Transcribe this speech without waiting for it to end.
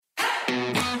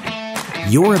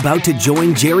You're about to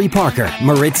join Jerry Parker,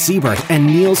 Moritz Siebert, and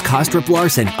Niels Kostrup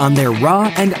Larsen on their raw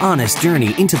and honest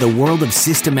journey into the world of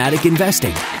systematic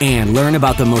investing and learn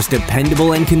about the most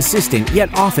dependable and consistent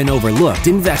yet often overlooked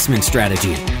investment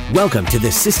strategy. Welcome to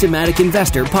the Systematic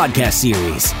Investor Podcast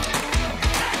Series.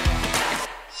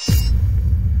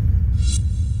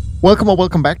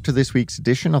 Welcome back to this week's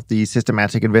edition of the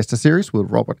Systematic Investor Series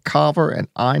with Robert Carver and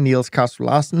I, Niels Kostrup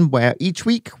Larsen, where each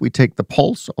week we take the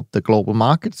pulse of the global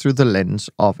market through the lens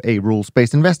of a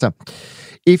rules-based investor.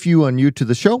 If you are new to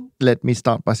the show, let me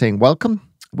start by saying welcome,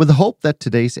 with the hope that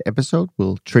today's episode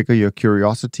will trigger your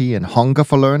curiosity and hunger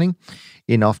for learning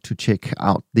enough to check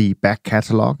out the back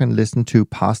catalog and listen to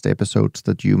past episodes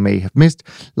that you may have missed,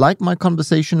 like my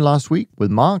conversation last week with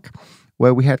Mark,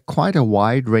 where we had quite a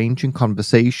wide-ranging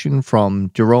conversation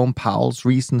from Jerome Powell's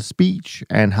recent speech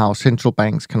and how central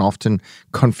banks can often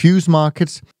confuse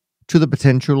markets to the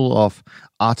potential of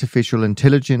artificial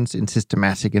intelligence in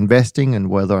systematic investing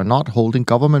and whether or not holding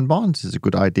government bonds is a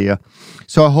good idea.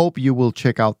 So I hope you will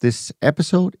check out this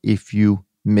episode if you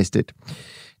missed it.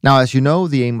 Now, as you know,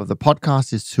 the aim of the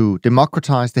podcast is to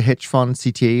democratize the hedge fund,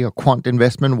 CTA, or quant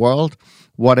investment world,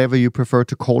 whatever you prefer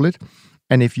to call it.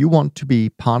 And if you want to be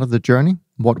part of the journey,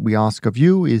 what we ask of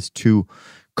you is to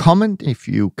comment, if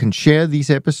you can share these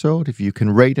episodes, if you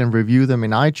can rate and review them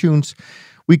in iTunes.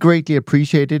 We greatly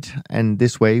appreciate it. And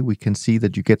this way we can see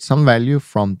that you get some value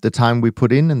from the time we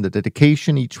put in and the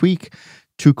dedication each week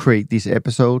to create these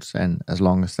episodes. And as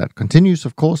long as that continues,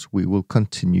 of course, we will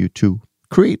continue to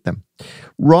create them.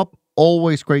 Rob,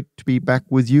 always great to be back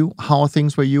with you. How are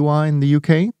things where you are in the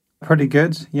UK? Pretty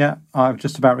good, yeah. I've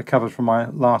just about recovered from my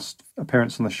last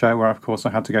appearance on the show where, of course, I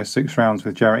had to go 6 rounds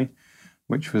with Jerry,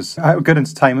 which was good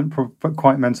entertainment, but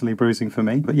quite mentally bruising for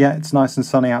me. But yeah, it's nice and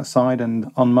sunny outside,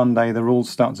 and on Monday, the rules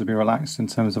start to be relaxed in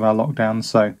terms of our lockdown.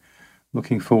 So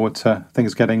looking forward to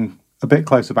things getting a bit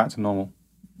closer back to normal.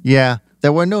 Yeah,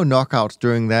 there were no knockouts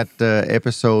during that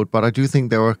episode, but I do think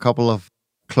there were a couple of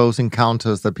close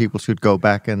encounters that people should go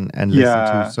back and listen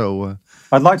to. So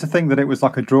I'd like to think that it was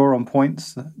like a draw on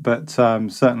points, but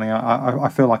certainly I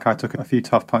feel like I took a few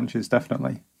tough punches,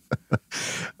 definitely.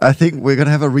 I think we're going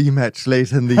to have a rematch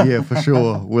later in the year for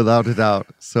sure, without a doubt.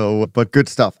 So, but good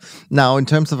stuff. Now, in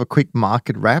terms of a quick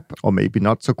market wrap, or maybe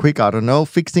not so quick, I don't know,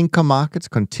 fixed income markets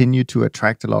continue to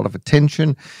attract a lot of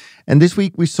attention. And this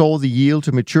week we saw the yield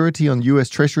to maturity on US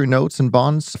Treasury notes and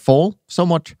bonds fall,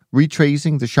 somewhat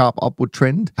retracing the sharp upward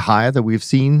trend higher that we've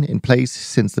seen in place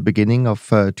since the beginning of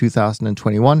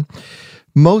 2021.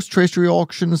 Most Treasury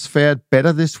auctions fared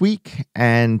better this week,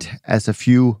 and as a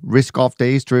few risk-off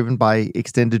days driven by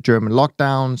extended German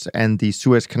lockdowns and the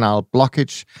Suez Canal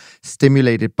blockage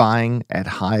stimulated buying at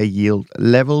higher yield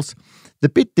levels. The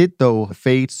bid did, though,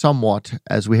 fade somewhat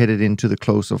as we headed into the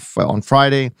close of on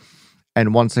Friday.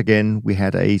 And once again, we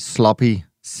had a sloppy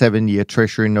 7-year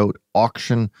Treasury note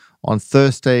auction on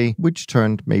Thursday, which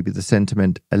turned maybe the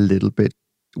sentiment a little bit.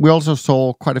 We also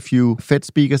saw quite a few Fed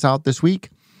speakers out this week,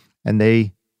 and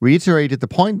they reiterated the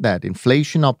point that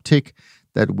inflation uptick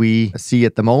that we see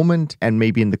at the moment and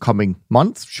maybe in the coming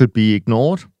months should be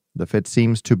ignored. The Fed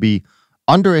seems to be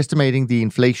underestimating the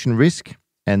inflation risk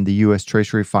and the US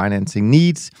Treasury financing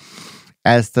needs,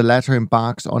 as the latter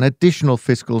embarks on additional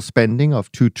fiscal spending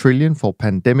of $2 trillion for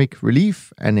pandemic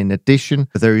relief. And in addition,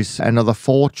 there is another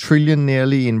 $4 trillion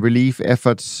nearly in relief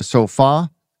efforts so far.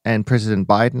 And President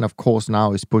Biden, of course,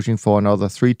 now is pushing for another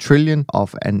 $3 trillion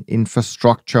of an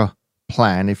infrastructure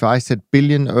plan. If I said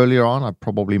billion earlier on, I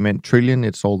probably meant trillion.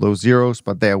 It's all those zeros,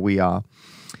 but there we are.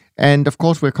 And of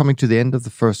course, we're coming to the end of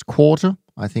the first quarter.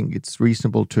 I think it's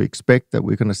reasonable to expect that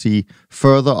we're going to see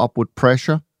further upward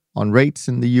pressure on rates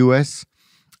in the US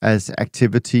as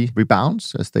activity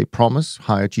rebounds, as they promise,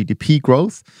 higher GDP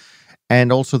growth,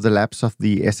 and also the lapse of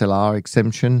the SLR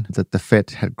exemption that the Fed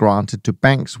had granted to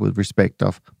banks with respect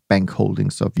of bank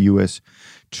holdings of US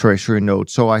Treasury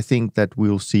notes. So I think that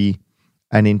we'll see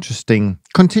an interesting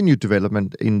continued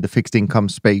development in the fixed income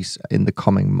space in the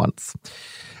coming months.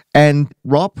 And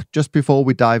Rob, just before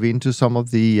we dive into some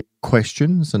of the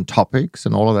questions and topics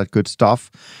and all of that good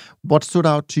stuff, what stood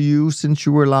out to you since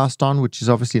you were last on, which is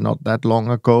obviously not that long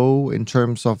ago, in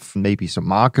terms of maybe some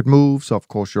market moves, of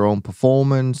course, your own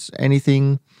performance,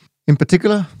 anything in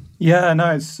particular? Yeah,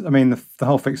 no, the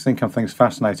whole fixed income thing is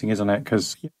fascinating, isn't it?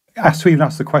 Because to even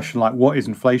ask the question, like, what is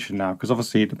inflation now? Because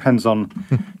obviously it depends on,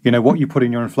 what you put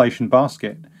in your inflation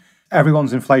basket.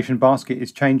 Everyone's inflation basket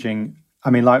is changing. I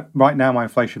mean, like right now, my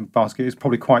inflation basket is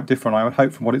probably quite different, I would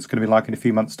hope, from what it's going to be like in a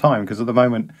few months' time. Because at the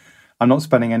moment, I'm not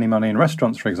spending any money in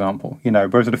restaurants, for example.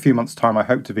 Whereas in a few months' time, I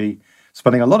hope to be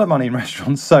spending a lot of money in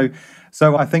restaurants.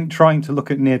 So I think trying to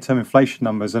look at near-term inflation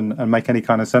numbers and make any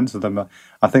kind of sense of them,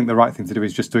 I think the right thing to do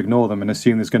is just to ignore them and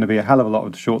assume there's going to be a hell of a lot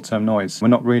of short-term noise. We're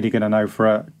not really going to know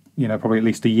for probably at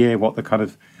least a year what the kind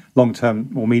of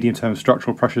long-term or medium-term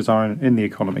structural pressures are in the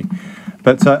economy.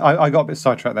 But I got a bit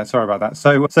sidetracked there. Sorry about that.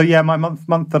 So yeah, my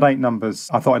month-to-date numbers,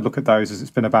 I thought I'd look at those as it's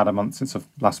been about a month since I've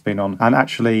last been on. And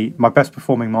actually, my best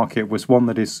performing market was one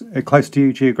that is close to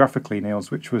you geographically, Niels,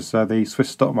 which was the Swiss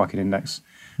stock market index,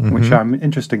 which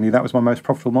interestingly, that was my most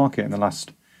profitable market in the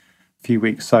last few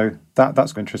weeks. So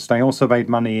that's interesting. I also made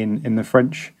money in the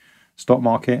French stock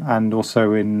market and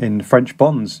also in French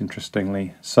bonds,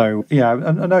 interestingly. So yeah,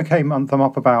 an okay month. I'm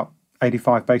up about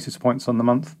 85 basis points on the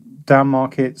month. Down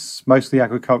markets, mostly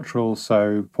agricultural,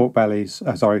 so pork bellies,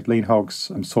 lean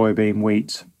hogs, soybean,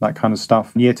 wheat, that kind of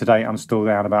stuff. Year to date, I'm still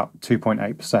down about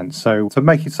 2.8%. So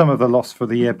making some of the loss for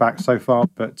the year back so far,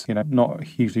 but not a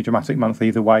hugely dramatic month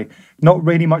either way. Not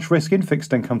really much risk in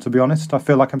fixed income, to be honest. I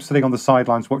feel like I'm sitting on the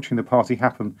sidelines watching the party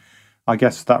happen. I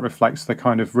guess that reflects the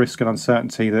kind of risk and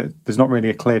uncertainty that there's not really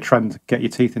a clear trend to get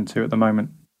your teeth into at the moment.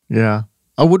 Yeah.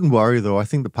 I wouldn't worry, though. I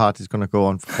think the party's going to go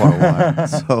on for quite a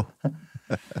while.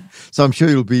 So I'm sure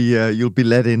you'll be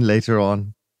let in later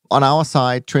on. On our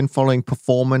side, trend following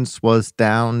performance was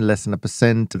down less than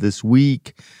 1% this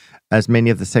week, as many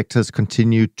of the sectors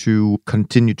continue to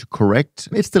correct.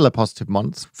 It's still a positive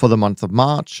month for the month of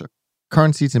March.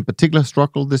 Currencies in particular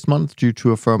struggled this month due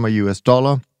to a firmer US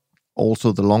dollar.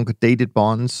 Also, the longer dated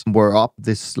bonds were up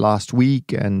this last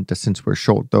week, and since we're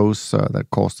short those, that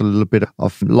caused a little bit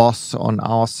of loss on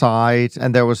our side.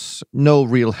 And there was no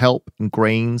real help in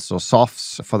grains or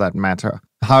softs for that matter.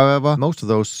 However, most of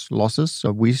those losses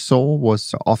we saw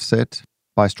was offset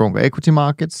by stronger equity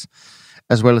markets,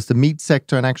 as well as the meat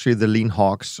sector. And actually, the lean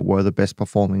hogs were the best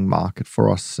performing market for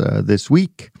us this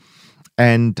week.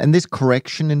 And this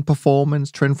correction in performance,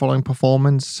 trend following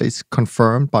performance, is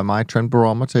confirmed by my trend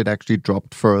barometer. It actually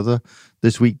dropped further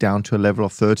this week down to a level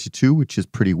of 32, which is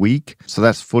pretty weak. So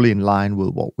that's fully in line with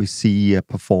what we see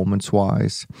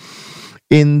performance-wise.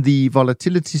 In the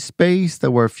volatility space,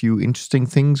 there were a few interesting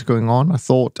things going on. I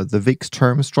thought that the VIX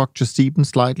term structure steepened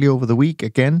slightly over the week,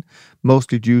 again,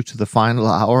 mostly due to the final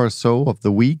hour or so of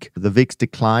the week. The VIX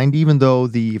declined, even though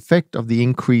the effect of the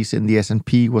increase in the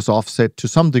S&P was offset to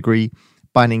some degree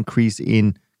by an increase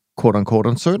in quote-unquote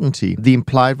uncertainty. The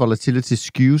implied volatility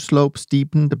skew slope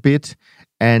steepened a bit,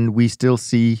 and we still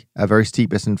see a very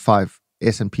steep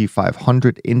S&P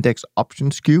 500 index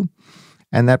option skew.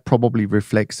 And that probably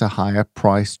reflects a higher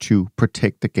price to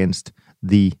protect against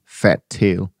the fat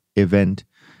tail event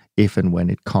if and when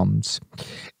it comes.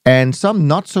 And some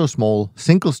not so small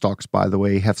single stocks, by the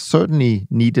way, have certainly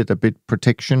needed a bit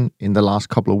protection in the last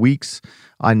couple of weeks.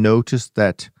 I noticed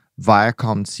that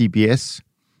Viacom CBS,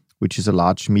 which is a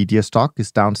large media stock,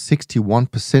 is down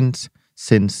 61%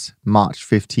 since March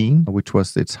 15, which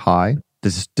was its high.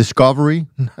 This Discovery,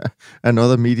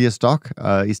 another media stock,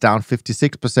 is down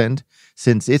 56%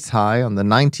 since its high on the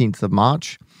 19th of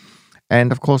March.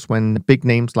 And of course, when big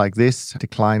names like this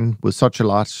decline with such a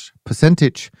large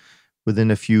percentage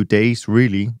within a few days,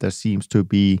 really, there seems to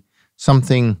be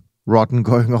something rotten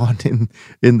going on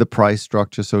in the price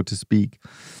structure, so to speak.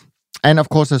 And of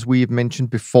course, as we've mentioned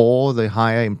before, the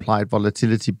higher implied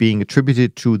volatility being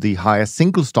attributed to the higher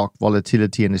single stock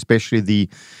volatility and especially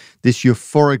this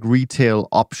euphoric retail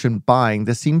option buying,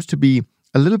 there seems to be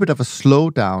a little bit of a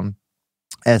slowdown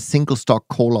as single stock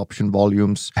call option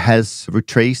volumes has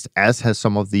retraced, as has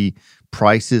some of the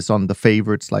prices on the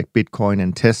favorites like Bitcoin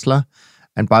and Tesla.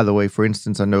 And by the way, for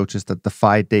instance, I noticed that the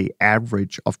 5-day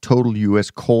average of total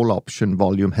US call option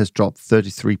volume has dropped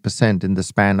 33% in the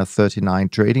span of 39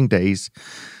 trading days,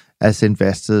 as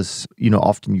investors,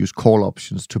 often use call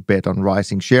options to bet on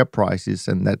rising share prices,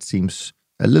 and that seems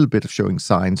a little bit of showing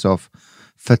signs of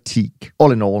fatigue.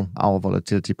 All in all, our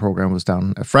volatility program was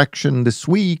down a fraction this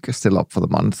week, still up for the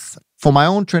month. For my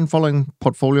own trend-following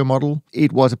portfolio model,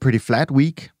 it was a pretty flat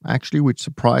week, actually, which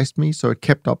surprised me, so it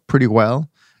kept up pretty well.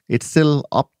 It's still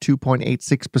up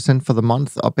 2.86% for the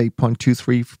month, up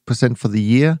 8.23% for the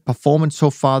year. Performance so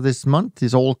far this month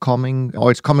is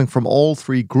it's coming from all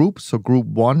three groups. So Group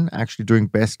 1 actually doing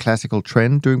best, classical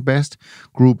trend doing best.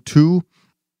 Group 2,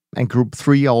 and Group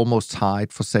 3 are almost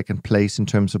tied for second place in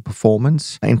terms of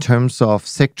performance. In terms of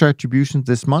sector attributions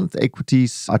this month,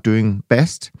 equities are doing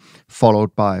best,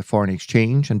 followed by foreign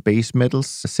exchange, and base metals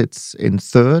sits in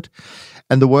third.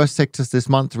 And the worst sectors this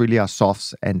month really are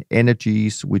softs and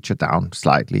energies, which are down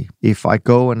slightly. If I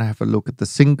go and have a look at the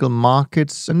single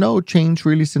markets, no change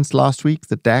really since last week.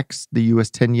 The DAX, the US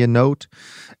 10-year note,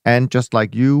 and just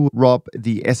like you, Rob,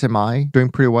 the SMI doing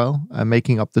pretty well,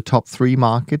 making up the top three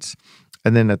markets.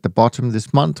 And then at the bottom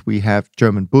this month, we have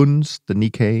German Bunds, the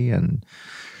Nikkei, and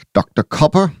Dr.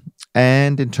 Copper.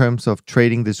 And in terms of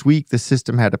trading this week, the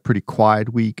system had a pretty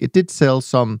quiet week. It did sell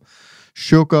some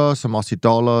sugar, some Aussie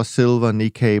dollar, silver,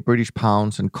 Nikkei, British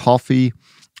pounds, and coffee.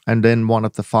 And then one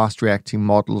of the fast-reacting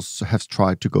models has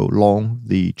tried to go long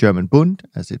the German Bund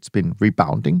as it's been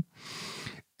rebounding.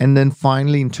 And then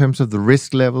finally, in terms of the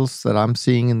risk levels that I'm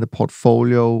seeing in the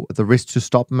portfolio, the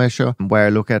risk-to-stop measure, where I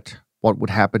look at what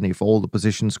would happen if all the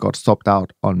positions got stopped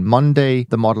out on Monday,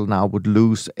 the model now would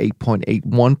lose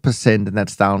 8.81%, and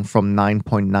that's down from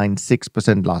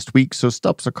 9.96% last week. So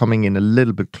stops are coming in a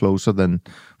little bit closer than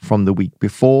from the week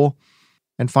before.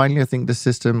 And finally, I think the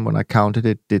system, when I counted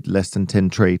it, did less than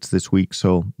 10 trades this week,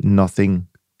 so nothing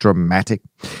dramatic.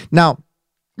 Now,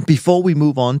 before we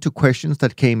move on to questions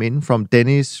that came in from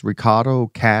Dennis, Ricardo,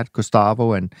 Kat,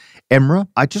 Gustavo, and Emra,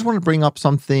 I just want to bring up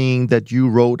something that you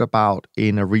wrote about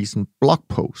in a recent blog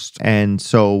post. And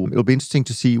so it'll be interesting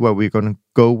to see where we're going to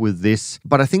go with this.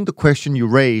 But I think the question you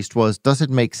raised was, does it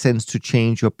make sense to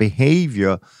change your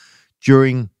behavior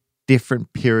during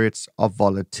different periods of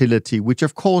volatility? Which,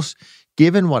 of course,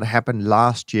 given what happened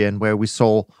last year and where we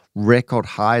saw record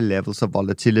high levels of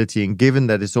volatility, and given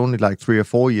that it's only like 3 or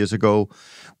 4 years ago,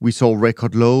 we saw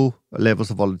record low levels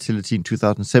of volatility in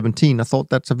 2017. I thought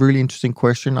that's a really interesting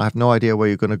question. I have no idea where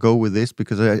you're going to go with this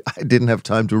because I didn't have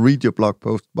time to read your blog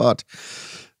post, but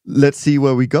let's see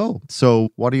where we go. So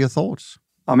what are your thoughts?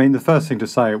 I mean, the first thing to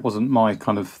say, it wasn't my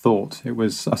kind of thought. It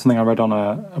was something I read on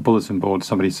a bulletin board.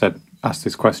 Somebody asked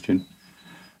this question.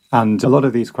 And a lot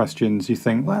of these questions, you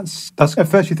think, well, that's at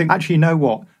first you think, actually, you know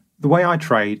what? The way I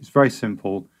trade is very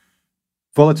simple.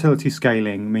 Volatility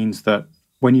scaling means that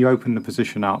when you open the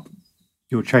position up,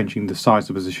 you're changing the size of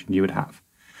the position you would have.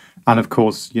 And of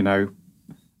course, you know,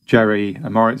 Jerry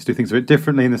and Moritz do things a bit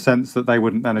differently in the sense that they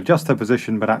wouldn't then adjust their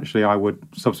position, but actually I would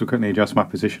subsequently adjust my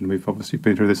position. We've obviously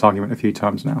been through this argument a few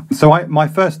times now. So my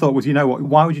first thought was, you know what,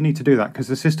 why would you need to do that? Because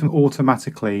the system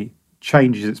automatically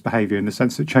changes its behavior in the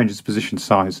sense that it changes position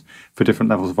size for different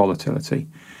levels of volatility.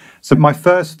 So my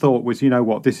first thought was, you know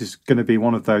what, this is going to be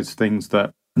one of those things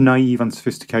that naive,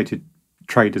 unsophisticated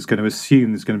traders going to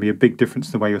assume there's going to be a big difference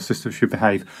in the way your system should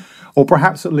behave. Or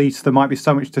perhaps at least there might be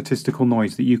so much statistical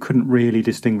noise that you couldn't really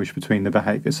distinguish between the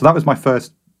behavior. So that was my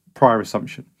first prior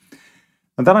assumption.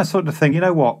 And then I started to think, you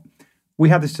know what, we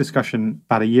had this discussion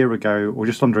about a year ago, or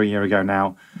just under a year ago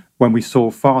now, when we saw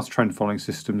fast trend following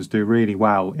systems do really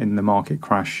well in the market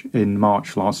crash in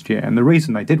March last year. And the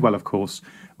reason they did well, of course,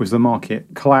 was the market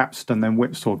collapsed and then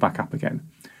whipsawed back up again.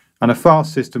 And a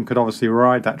fast system could obviously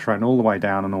ride that trend all the way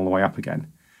down and all the way up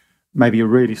again. Maybe a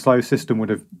really slow system would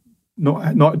have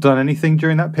not done anything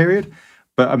during that period,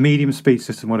 but a medium speed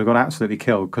system would have got absolutely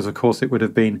killed because, of course, it would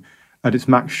have been at its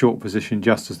max short position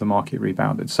just as the market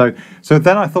rebounded. So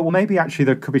then I thought, well, maybe actually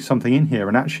there could be something in here,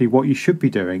 and actually what you should be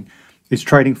doing is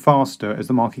trading faster as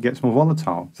the market gets more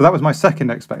volatile. So that was my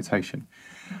second expectation.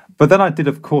 But then I did,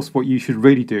 of course, what you should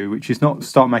really do, which is not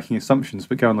start making assumptions,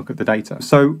 but go and look at the data.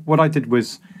 So what I did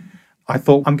was I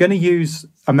thought, I'm going to use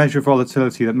a measure of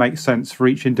volatility that makes sense for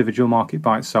each individual market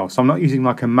by itself. So I'm not using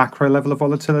like a macro level of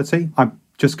volatility. I'm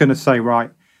just going to say,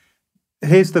 right,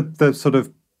 here's the sort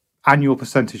of annual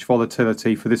percentage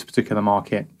volatility for this particular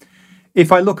market.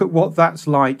 If I look at what that's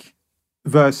like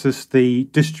versus the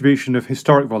distribution of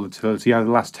historic volatility over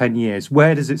the last 10 years,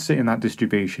 where does it sit in that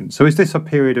distribution? So is this a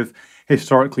period of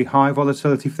historically high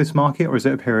volatility for this market, or is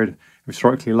it a period of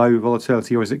historically low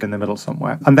volatility, or is it in the middle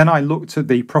somewhere? And then I looked at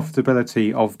the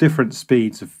profitability of different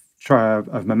speeds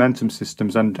of momentum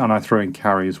systems, and I threw in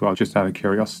carry as well, just out of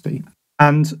curiosity.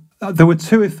 And there were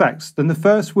two effects. Then the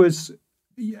first was,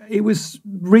 it was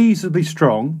reasonably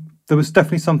strong. There was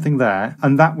definitely something there,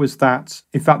 and that was that,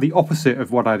 in fact, the opposite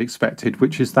of what I'd expected,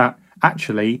 which is that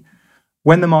actually,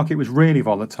 when the market was really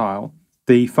volatile,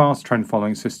 the fast trend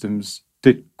following systems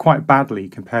did quite badly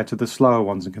compared to the slower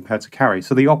ones and compared to carry.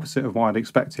 So the opposite of what I'd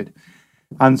expected.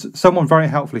 And someone very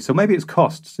helpfully, so maybe it's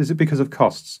costs. Is it because of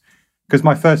costs? Because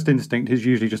my first instinct is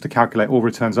usually just to calculate all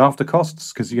returns after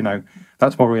costs, because, you know,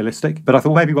 that's more realistic. But I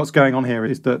thought maybe what's going on here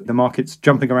is that the market's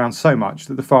jumping around so much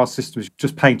that the fast system is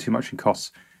just paying too much in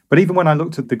costs. But even when I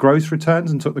looked at the gross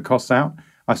returns and took the costs out,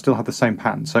 I still had the same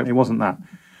pattern. So it wasn't that.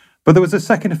 But there was a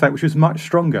second effect, which was much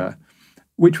stronger,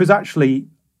 which was actually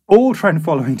all trend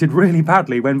following did really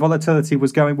badly when volatility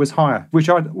was higher, which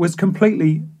was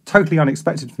totally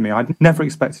unexpected for me. I'd never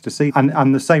expected to see.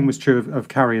 And the same was true of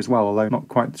carry as well, although not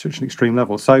quite such an extreme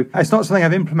level. So it's not something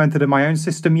I've implemented in my own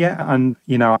system yet. And,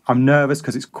 I'm nervous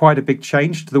because it's quite a big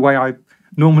change to the way I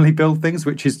normally build things,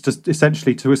 which is just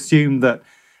essentially to assume that,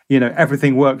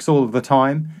 everything works all of the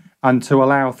time, and to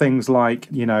allow things like,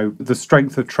 the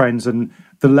strength of trends and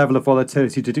the level of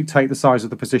volatility to dictate the size of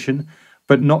the position,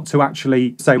 but not to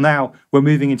actually say, now we're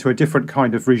moving into a different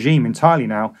kind of regime entirely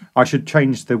now. I should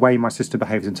change the way my system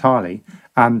behaves entirely.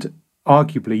 And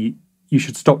arguably, you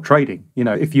should stop trading.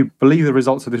 If you believe the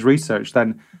results of this research,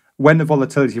 then when the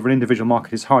volatility of an individual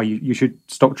market is high, you should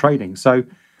stop trading. So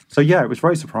yeah, it was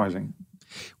very surprising.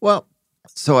 Well,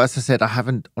 so as I said, I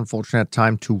haven't unfortunately had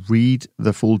time to read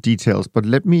the full details, but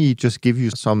let me just give you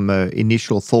some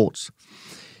initial thoughts.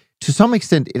 To some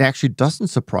extent, it actually doesn't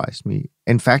surprise me.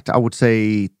 In fact, I would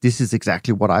say this is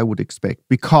exactly what I would expect,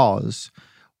 because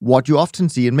what you often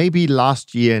see, and maybe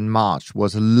last year in March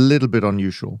was a little bit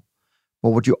unusual,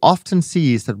 but what you often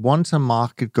see is that once a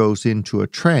market goes into a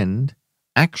trend,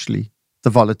 actually the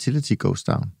volatility goes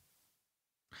down.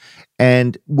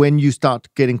 And when you start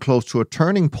getting close to a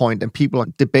turning point and people are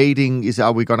debating,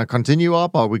 are we going to continue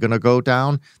up? Are we going to go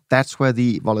down? That's where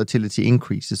the volatility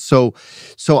increases. So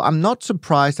I'm not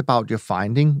surprised about your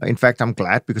finding. In fact, I'm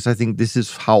glad, because I think this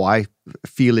is how I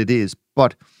feel it is.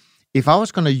 But if I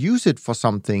was going to use it for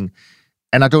something,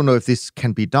 and I don't know if this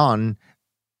can be done,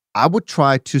 I would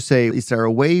try to say, is there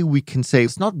a way we can say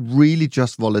it's not really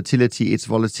just volatility, it's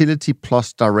volatility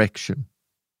plus direction?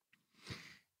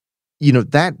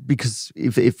 That, because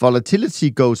if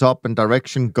volatility goes up and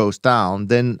direction goes down,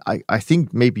 then I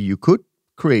think maybe you could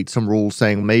create some rules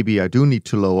saying maybe I do need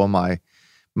to lower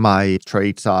my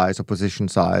trade size or position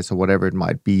size or whatever it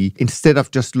might be, instead of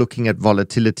just looking at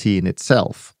volatility in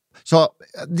itself. So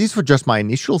these were just my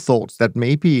initial thoughts, that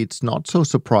maybe it's not so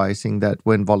surprising that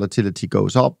when volatility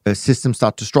goes up, systems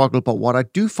start to struggle. But what I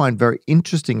do find very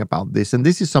interesting about this, and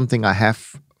this is something I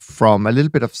have from a little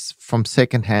bit from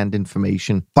secondhand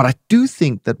information, but I do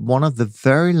think that one of the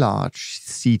very large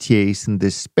CTAs in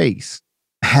this space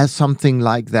has something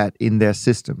like that in their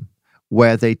system,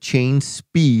 where they change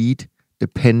speed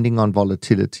depending on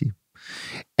volatility.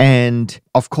 And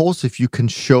of course, if you can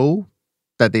show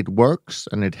that it works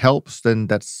and it helps, then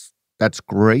that's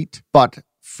great. But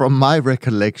from my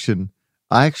recollection,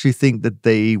 I actually think that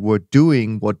they were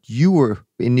doing what you were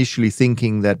initially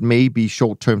thinking, that maybe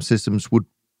short-term systems would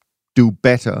do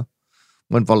better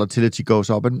when volatility goes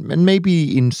up. And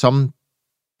maybe in some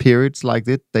periods like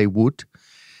that, they would.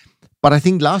 But I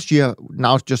think last year,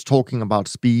 now just talking about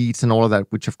speeds and all of that,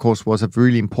 which of course was a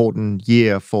really important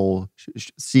year for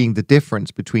seeing the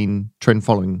difference between trend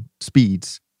following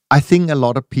speeds. I think a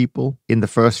lot of people in the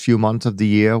first few months of the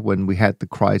year when we had the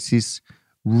crisis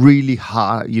really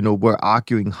hard, were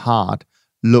arguing hard.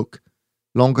 Look,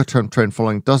 longer term trend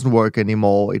following doesn't work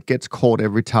anymore. It gets caught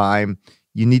every time.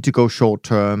 You need to go short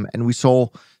term. And we saw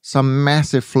some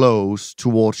massive flows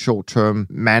towards short term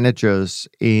managers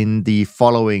in the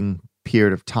following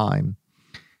period of time.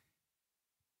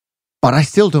 But I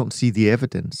still don't see the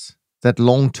evidence that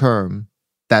long term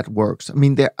that works. I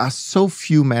mean, there are so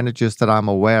few managers that I'm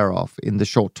aware of in the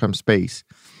short term space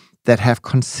that have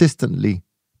consistently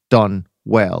done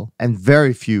well, and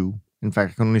very few, in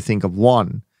fact, I can only think of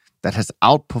one, that has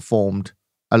outperformed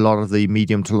a lot of the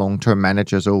medium to long-term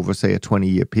managers over, say, a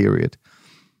 20-year period.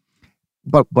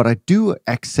 But what I do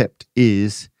accept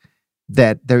is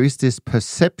that there is this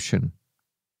perception,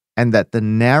 and that the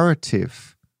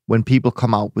narrative, when people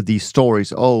come out with these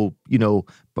stories,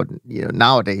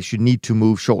 nowadays you need to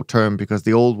move short-term because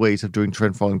the old ways of doing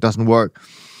trend following doesn't work.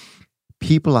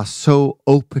 People are so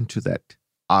open to that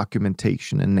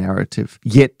argumentation and narrative,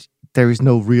 yet there is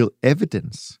no real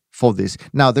evidence for this.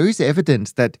 Now, there is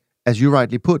evidence that, as you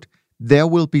rightly put, there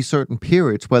will be certain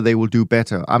periods where they will do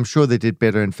better. I'm sure they did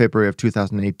better in February of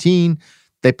 2018.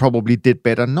 They probably did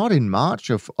better, not in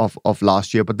March of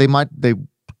last year, but they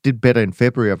did better in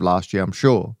February of last year, I'm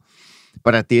sure.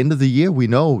 But at the end of the year, we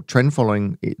know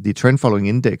the trend following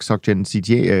index, SocGen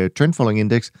CTA trend following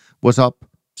index, was up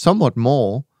somewhat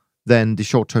more than the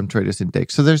short-term traders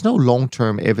index. So there's no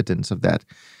long-term evidence of that.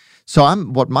 So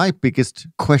what my biggest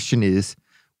question is,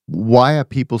 why are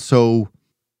people so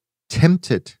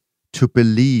tempted to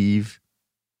believe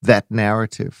that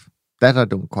narrative? That I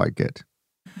don't quite get.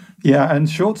 Yeah, and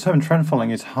short-term trend following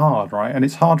is hard, right? And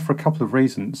it's hard for a couple of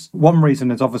reasons. One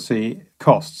reason is obviously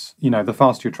costs. The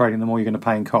faster you're trading, the more you're going to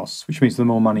pay in costs, which means the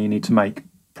more money you need to make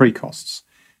pre-costs.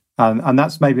 And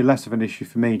that's maybe less of an issue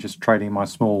for me just trading my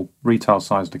small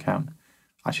retail-sized account.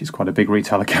 Actually, it's quite a big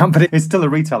retail account, but it's still a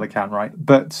retail account, right?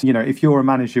 But, if you're a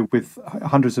manager with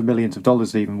hundreds of millions of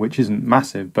dollars even, which isn't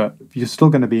massive, but you're still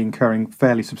going to be incurring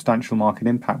fairly substantial market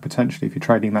impact potentially if you're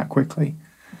trading that quickly.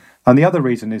 And the other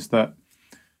reason is that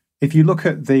if you look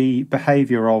at the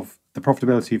behavior of the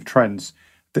profitability of trends,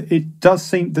 the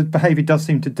behavior does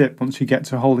seem to dip once you get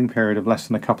to a holding period of less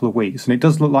than a couple of weeks. And it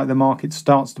does look like the market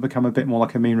starts to become a bit more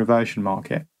like a mean reversion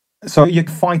market. So you're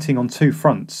fighting on two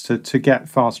fronts to get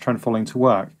fast trend following to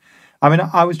work. I mean,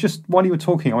 I was just, while you were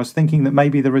talking, I was thinking that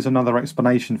maybe there is another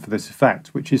explanation for this effect,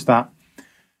 which is that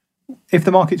if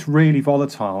the market's really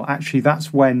volatile, actually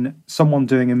that's when someone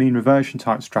doing a mean reversion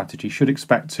type strategy should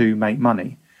expect to make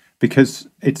money, because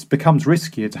it becomes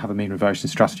riskier to have a mean reversion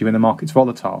strategy when the market's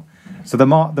volatile. So the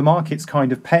market's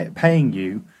kind of paying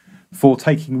you for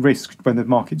taking risks when the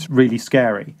market's really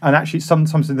scary. And actually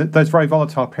sometimes in those very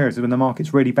volatile periods when the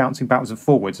market's really bouncing backwards and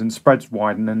forwards and spreads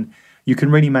widen, and you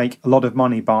can really make a lot of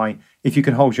money by, if you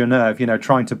can hold your nerve,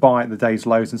 trying to buy at the day's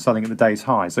lows and selling at the day's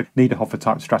highs. So Niederhofer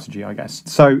type strategy, I guess.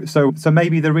 So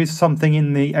maybe there is something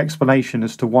in the explanation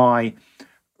as to why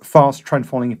fast trend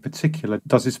following in particular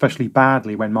does especially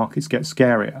badly when markets get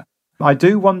scarier. I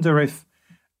do wonder if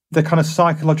the kind of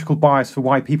psychological bias for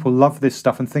why people love this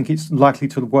stuff and think it's likely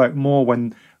to work more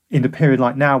when in a period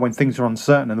like now when things are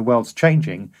uncertain and the world's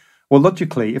changing. Well,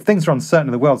 logically, if things are uncertain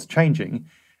and the world's changing,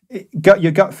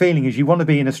 your gut feeling is you want to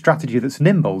be in a strategy that's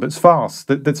nimble, that's fast,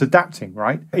 that's adapting,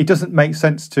 right? It doesn't make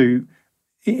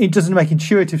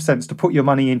intuitive sense to put your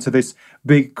money into this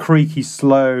big, creaky,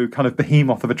 slow kind of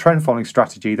behemoth of a trend following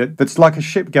strategy that's like a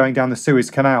ship going down the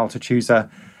Suez Canal, to choose a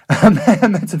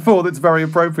metaphor that's very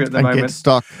appropriate at the moment. Get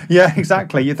stuck. Yeah,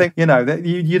 exactly. You think, that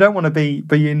you don't want to be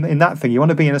in that thing. You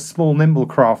want to be in a small, nimble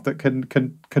craft that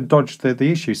can dodge the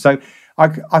issue. So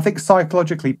I think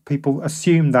psychologically people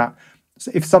assume that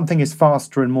if something is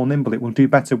faster and more nimble, it will do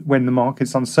better when the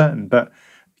market's uncertain. But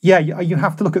yeah, you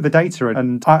have to look at the data,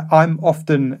 and I'm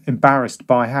often embarrassed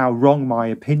by how wrong my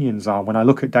opinions are when I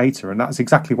look at data, and that's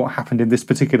exactly what happened in this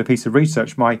particular piece of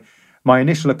research. My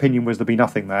initial opinion was there'd be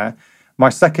nothing there. My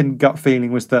second gut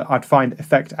feeling was that I'd find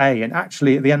effect A, and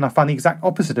actually at the end I found the exact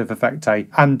opposite of effect A.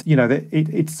 And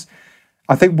it's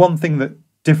I think one thing that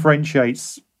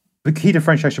differentiates, the key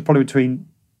differentiation probably between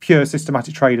pure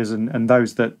systematic traders and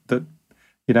those that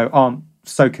aren't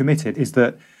so committed, is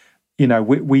that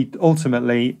we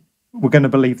ultimately we're going to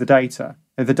believe the data.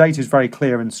 If the data is very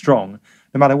clear and strong,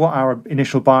 no matter what our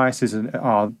initial biases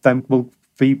are, then we'll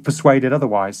be persuaded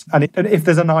otherwise. And if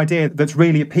there's an idea that's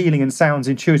really appealing and sounds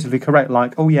intuitively correct,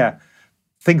 like, oh yeah,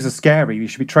 things are scary, you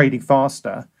should be trading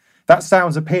faster, that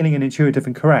sounds appealing and intuitive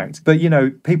and correct. But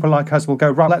people like us will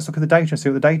go, right, let's look at the data and see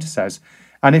what the data says.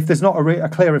 And if there's not a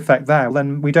clear effect there,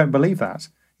 then we don't believe that.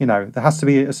 There has to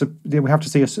be we have to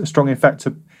see a strong effect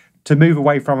to move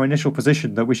away from our initial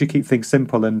position that we should keep things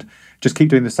simple and just keep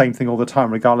doing the same thing all the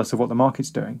time, regardless of what the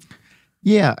market's doing.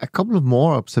 Yeah, a couple of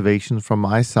more observations from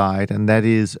my side, and that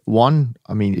is one,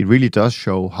 I mean, it really does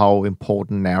show how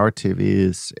important narrative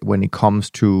is when it comes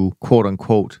to, quote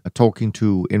unquote, talking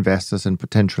to investors and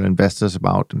potential investors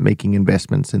about making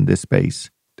investments in this space.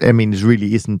 I mean, it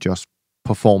really isn't just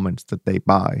performance that they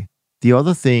buy. The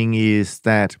other thing is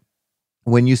that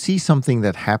when you see something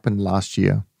that happened last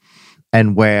year,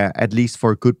 and where, at least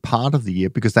for a good part of the year,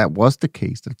 because that was the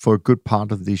case, that for a good part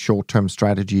of the short-term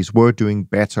strategies were doing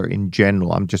better in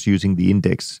general. I'm just using the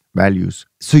index values.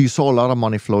 So you saw a lot of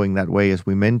money flowing that way, as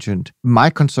we mentioned. My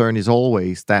concern is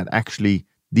always that actually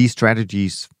these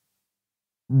strategies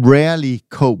rarely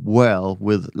cope well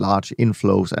with large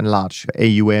inflows and large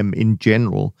AUM in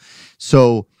general.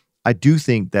 So I do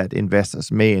think that investors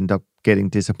may end up getting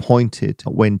disappointed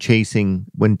when chasing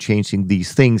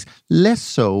these things, less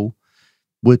so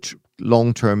with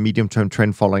long-term, medium-term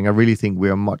trend following. I really think we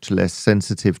are much less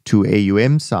sensitive to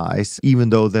AUM size,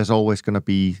 even though there's always going to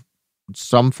be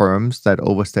some firms that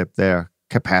overstep their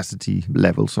capacity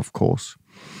levels, of course.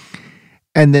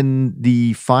 And then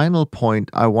the final point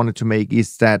I wanted to make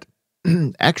is that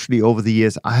actually over the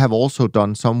years, I have also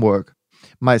done some work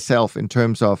myself in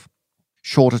terms of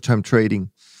shorter-term trading.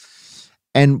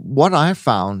 And what I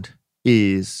found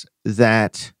is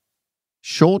that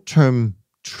short-term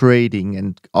trading,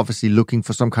 and obviously looking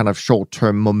for some kind of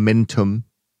short-term momentum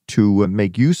to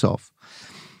make use of,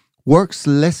 works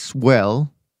less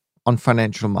well on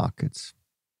financial markets.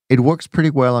 It works pretty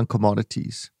well on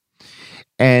commodities.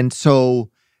 And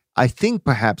so I think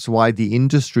perhaps why the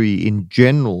industry in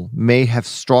general may have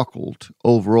struggled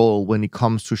overall when it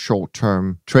comes to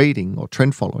short-term trading or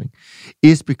trend following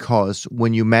is because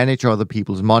when you manage other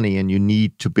people's money and you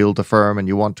need to build a firm and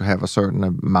you want to have a certain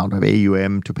amount of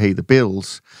AUM to pay the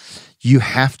bills, you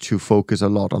have to focus a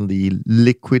lot on the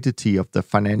liquidity of the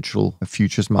financial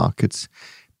futures markets.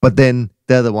 But then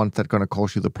they're the ones that are going to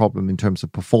cause you the problem in terms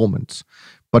of performance.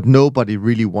 But nobody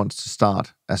really wants to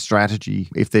start a strategy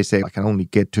if they say, I can only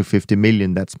get to 50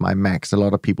 million, that's my max. A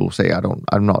lot of people say,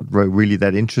 I'm not really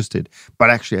that interested. But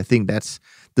actually, I think that's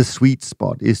the sweet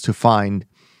spot, is to find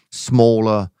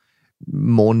smaller,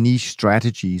 more niche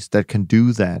strategies that can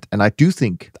do that. And I do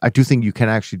think you can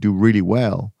actually do really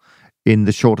well in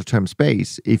the shorter term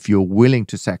space if you're willing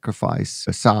to sacrifice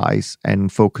size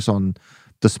and focus on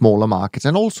the smaller markets,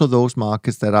 and also those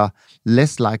markets that are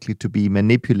less likely to be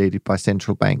manipulated by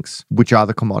central banks, which are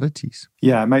the commodities.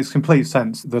 Yeah, it makes complete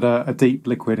sense that a deep,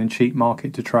 liquid and cheap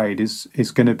market to trade is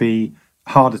going to be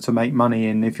harder to make money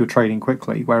in if you're trading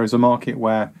quickly, whereas a market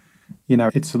where,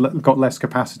 it's got less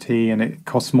capacity and it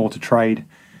costs more to trade,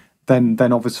 then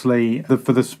obviously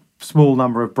for the small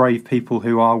number of brave people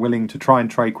who are willing to try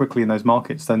and trade quickly in those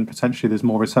markets, then potentially there's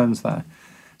more returns there.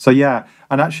 So yeah,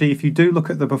 and actually if you do look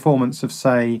at the performance of,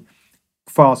 say,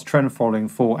 fast trend following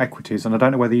for equities, and I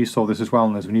don't know whether you saw this as well,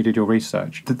 Nez, when you did your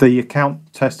research, the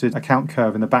account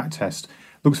curve in the back test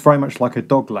looks very much like a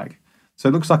dog leg. So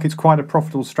it looks like it's quite a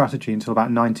profitable strategy until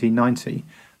about 1990,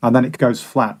 and then it goes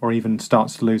flat or even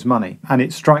starts to lose money. And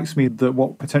it strikes me that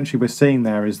what potentially we're seeing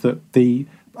there is that the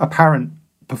apparent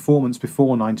performance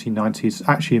before 1990 is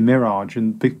actually a mirage,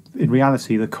 and in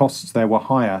reality the costs there were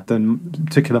higher than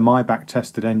particular my back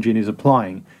tested engine is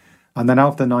applying. And then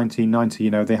after 1990,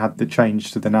 they had the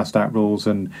change to the NASDAQ rules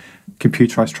and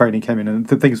computerized trading came in, and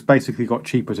the things basically got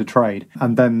cheaper to trade.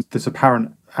 And then this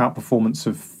apparent outperformance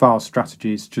of fast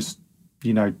strategies just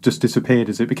disappeared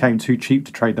as it became too cheap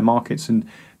to trade the markets, and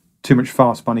too much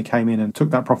fast money came in and took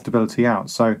that profitability out.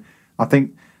 So I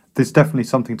think there's definitely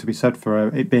something to be said for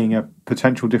it being a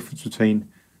potential difference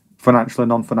between financial and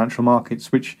non-financial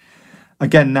markets, which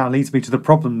again now leads me to the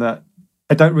problem that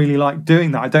I don't really like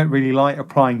doing that. I don't really like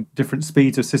applying different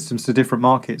speeds of systems to different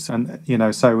markets. And,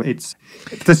 so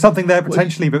there's something there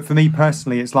potentially, but for me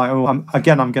personally, it's like, I'm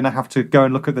going to have to go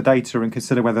and look at the data and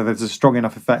consider whether there's a strong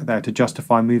enough effect there to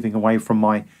justify moving away from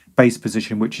my base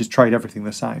position, which is trade everything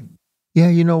the same. Yeah,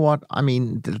 you know what? I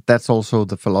mean, that's also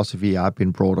the philosophy I've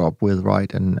been brought up with, right?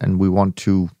 And we want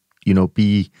to,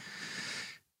 be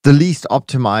the least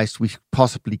optimized we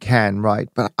possibly can, right?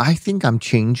 But I think I'm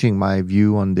changing my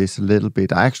view on this a little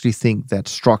bit. I actually think that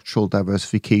structural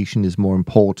diversification is more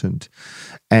important.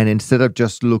 And instead of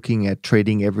just looking at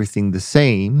trading everything the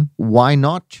same, why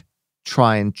not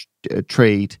try and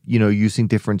trade, using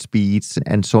different speeds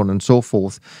and so on and so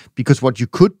forth? Because what you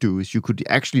could do is you could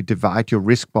actually divide your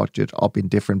risk budget up in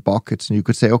different buckets, and you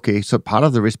could say, okay, so part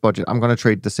of the risk budget, I'm going to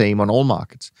trade the same on all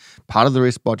markets. Part of the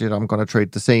risk budget, I'm going to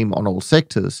trade the same on all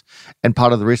sectors. And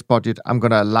part of the risk budget, I'm going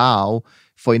to allow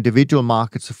for individual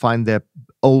markets to find their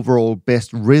overall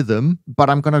best rhythm, but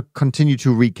I'm going to continue to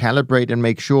recalibrate and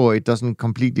make sure it doesn't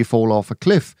completely fall off a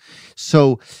cliff.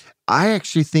 So I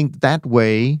actually think that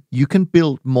way you can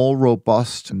build more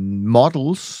robust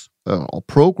models or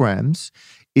programs,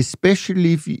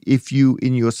 especially if you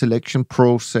in your selection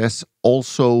process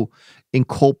also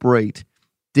incorporate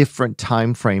different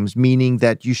time frames, meaning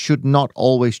that you should not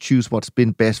always choose what's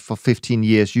been best for 15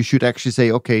 years. You should actually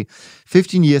say, okay,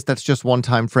 15 years, that's just one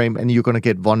time frame, and you're going to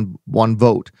get one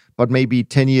vote. But maybe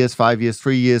 10 years, 5 years,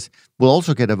 3 years will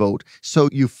also get a vote. So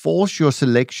you force your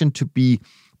selection to be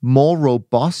more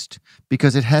robust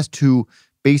because it has to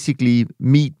basically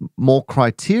meet more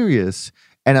criterias.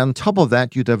 And on top of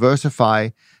that, you diversify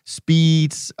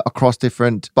speeds across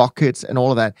different buckets and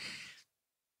all of that.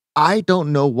 I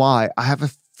don't know why. I have a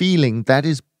feeling that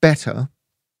is better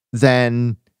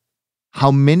than how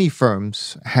many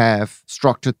firms have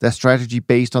structured their strategy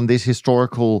based on this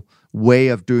historical way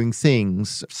of doing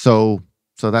things. So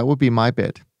that would be my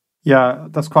bet. Yeah,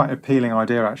 that's quite an appealing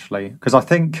idea, actually, because I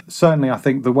think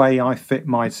the way I fit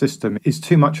my system is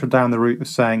too much down the route of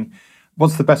saying,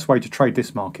 what's the best way to trade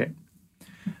this market?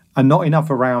 And not enough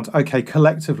around, okay,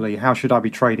 collectively, how should I be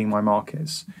trading my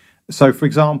markets? So, for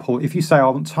example, if you say I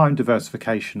want time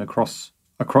diversification across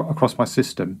my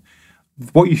system,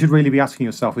 what you should really be asking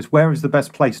yourself is, where is the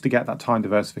best place to get that time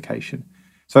diversification?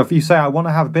 So if you say I want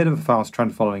to have a bit of a fast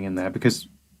trend following in there, because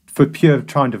for pure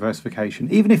time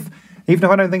diversification, even if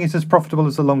I don't think it's as profitable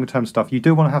as the longer term stuff, you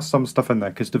do want to have some stuff in there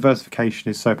because diversification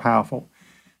is so powerful.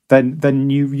 Then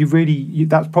you really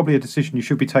that's probably a decision you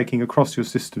should be taking across your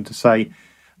system to say,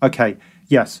 okay,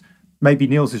 yes, maybe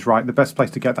Niels is right. The best place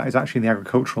to get that is actually in the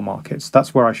agricultural markets.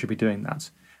 That's where I should be doing that.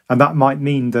 And that might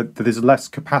mean that there's less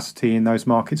capacity in those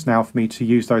markets now for me to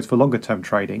use those for longer term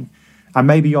trading. And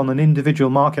maybe on an individual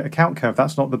market account curve,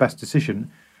 that's not the best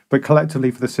decision. But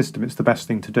collectively for the system, it's the best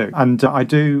thing to do. And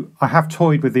I have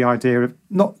toyed with the idea of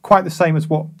not quite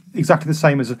exactly the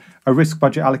same as a risk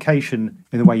budget allocation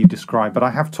in the way you described, but I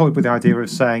have toyed with the idea of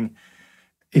saying,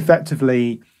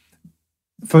 effectively,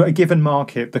 for a given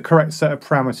market, the correct set of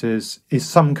parameters is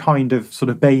some kind of sort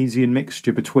of Bayesian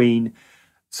mixture between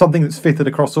something that's fitted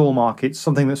across all markets,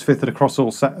 something that's fitted across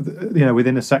all,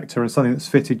 within a sector, and something that's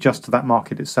fitted just to that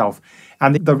market itself.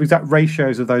 And the exact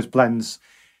ratios of those blends,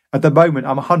 at the moment,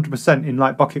 I'm 100% in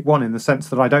like bucket one in the sense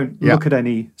that I don't look at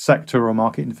any sector or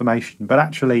market information. But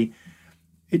actually,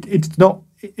 it's not.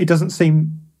 It doesn't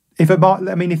seem. If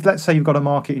let's say you've got a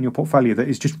market in your portfolio that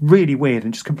is just really weird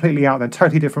and just completely out there,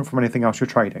 totally different from anything else you're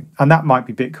trading, and that might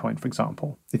be Bitcoin, for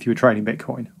example, if you were trading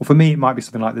Bitcoin, or for me, it might be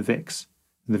something like the VIX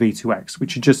and the V2X,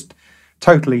 which are just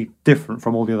totally different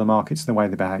from all the other markets in the way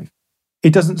they behave.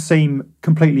 It doesn't seem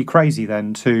completely crazy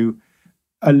then to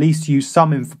at least use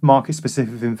some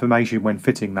market-specific information when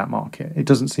fitting that market. It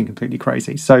doesn't seem completely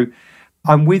crazy. So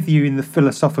I'm with you in the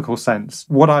philosophical sense.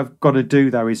 What I've got to do,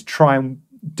 though, is try and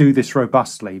do this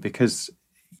robustly, because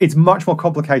it's much more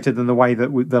complicated than the way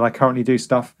that I currently do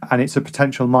stuff, and it's a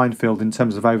potential minefield in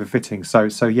terms of overfitting.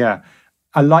 So yeah,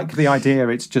 I like the idea.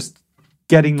 It's just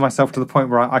getting myself to the point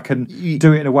where I can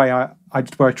do it in a way where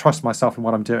I trust myself in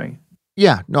what I'm doing.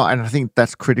 Yeah, no, and I think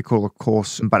that's critical, of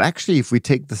course. But actually, if we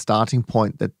take the starting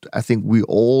point that I think we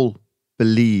all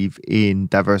believe in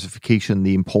diversification,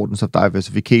 the importance of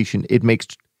diversification, it makes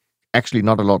actually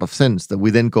not a lot of sense that we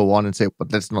then go on and say,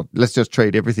 but let's just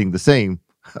trade everything the same.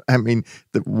 I mean,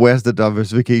 where's the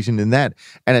diversification in that?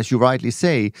 And as you rightly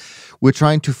say, we're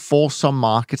trying to force some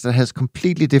markets that has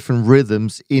completely different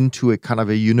rhythms into a kind of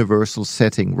a universal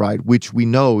setting, right? Which we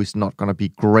know is not going to be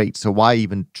great. So why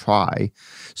even try?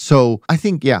 So I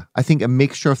think a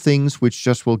mixture of things which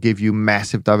just will give you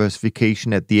massive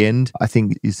diversification at the end, I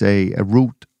think is a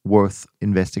route worth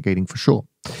investigating for sure.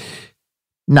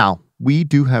 Now, we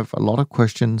do have a lot of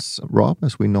questions, Rob,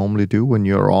 as we normally do when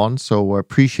you're on. So I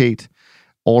appreciate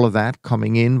all of that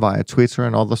coming in via Twitter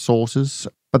and other sources.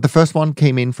 But the first one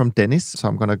came in from Dennis, so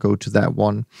I'm going to go to that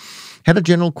one. Had a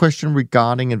general question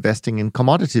regarding investing in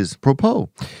commodities. Propos,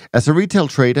 as a retail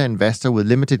trader investor with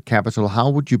limited capital, how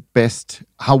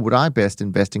would I best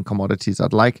invest in commodities?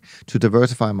 I'd like to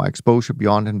diversify my exposure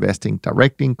beyond investing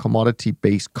directly in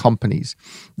commodity-based companies.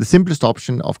 The simplest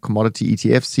option of commodity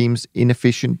ETF seems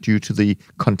inefficient due to the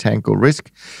contango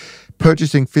risk.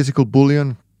 Purchasing physical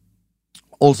bullion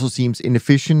also seems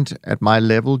inefficient at my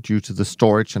level due to the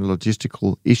storage and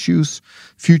logistical issues.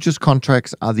 Futures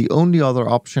contracts are the only other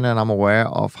option, and I'm aware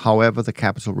of. However, the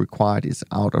capital required is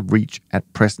out of reach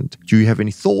at present. Do you have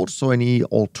any thoughts or any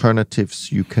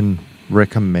alternatives you can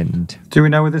recommend? Do we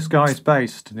know where this guy is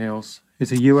based, Niels?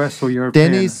 Is it US or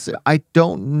European? Dennis, I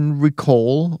don't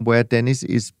recall where Dennis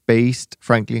is based,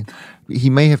 frankly. He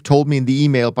may have told me in the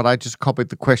email, but I just copied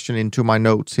the question into my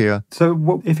notes here.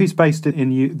 So if he's based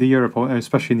in the Europe, or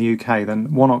especially in the UK,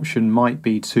 then one option might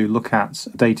be to look at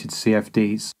dated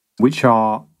CFDs, which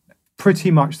are pretty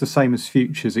much the same as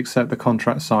futures, except the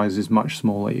contract size is much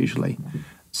smaller usually.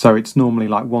 So it's normally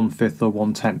like 1/5 or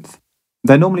 1/10.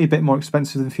 They're normally a bit more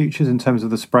expensive than futures in terms of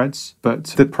the spreads, but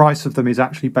the price of them is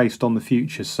actually based on the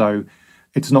futures. So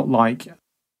it's not like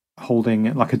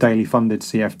holding like a daily funded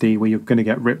CFD where you're going to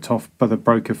get ripped off by the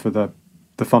broker for the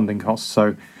funding costs.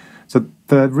 So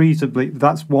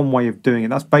that's one way of doing it.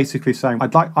 That's basically saying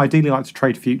ideally like to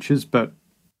trade futures, but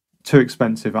too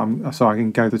expensive. So I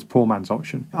can go this poor man's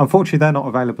option. Unfortunately, they're not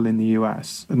available in the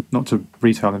US, and not to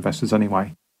retail investors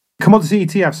anyway. Commodity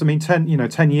ETFs, I mean,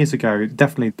 10 years ago,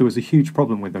 definitely there was a huge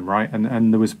problem with them, right?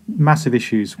 And there was massive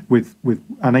issues with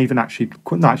and even actually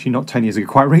not 10 years ago,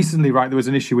 quite recently, right? There was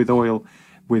an issue with oil,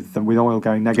 with oil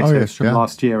going negative from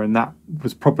last year, and that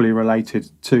was partly related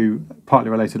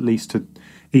at least to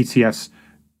ETFs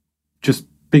just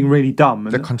being really dumb.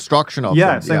 And the construction of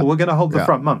them. Saying, well, we're going to hold the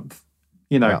front month,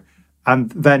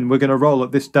 and then we're going to roll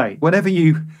at this date.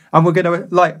 And we're going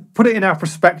to put it in our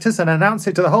prospectus and announce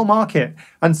it to the whole market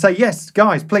and say, yes,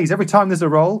 guys, please, every time there's a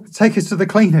roll, take us to the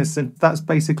cleaners. And that's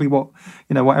basically what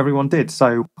everyone did.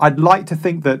 So I'd like to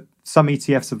think that some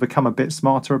ETFs have become a bit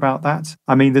smarter about that.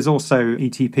 I mean, there's also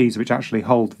ETPs which actually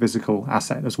hold physical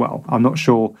asset as well. I'm not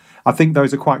sure. I think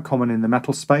those are quite common in the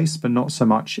metal space, but not so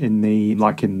much in the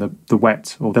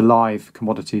wet or the live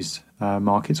commodities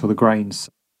markets or the grains.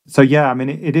 So, yeah, I mean,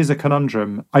 it is a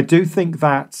conundrum. I do think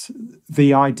that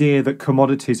the idea that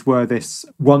commodities were this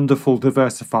wonderful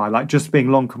diversifier, like just being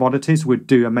long commodities would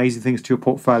do amazing things to your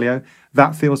portfolio,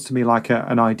 that feels to me like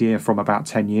an idea from about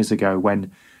 10 years ago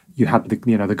when you had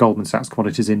the Goldman Sachs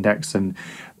Commodities Index and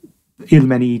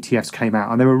many ETFs came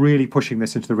out, and they were really pushing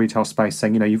this into the retail space,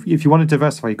 saying, if you want to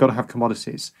diversify, you've got to have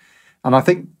commodities. And I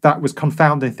think that was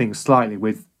confounding things slightly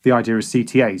with the idea of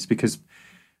CTAs, because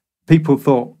people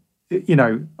thought,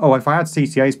 if I add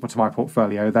CTAs to my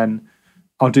portfolio, then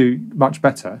I'll do much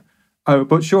better. Oh,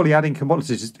 but surely adding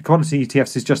commodity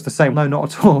ETFs is just the same. No, not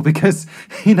at all, because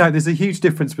there's a huge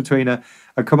difference between a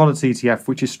commodity ETF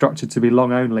which is structured to be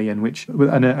long only and a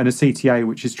CTA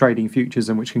which is trading futures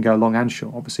and which can go long and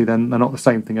short. Obviously, then they're not the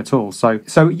same thing at all. So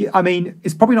I mean,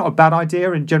 it's probably not a bad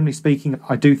idea. And generally speaking,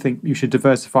 I do think you should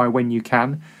diversify when you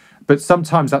can. But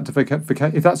sometimes that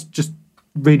if that's just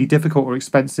really difficult or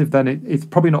expensive, then it's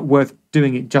probably not worth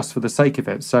doing it just for the sake of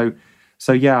it. So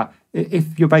yeah,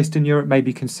 if you're based in Europe,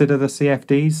 maybe consider the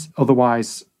CFDs.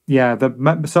 Otherwise, yeah,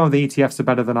 some of the ETFs are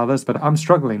better than others, but I'm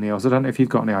struggling, Niels. I don't know if you've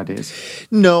got any ideas.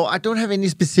 No, I don't have any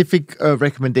specific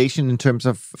recommendation in terms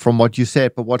of from what you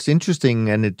said, but what's interesting,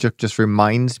 and it just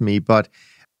reminds me, but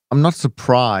I'm not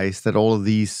surprised that all of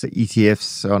these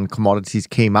ETFs on commodities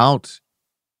came out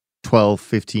 12,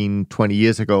 15, 20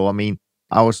 years ago. I mean,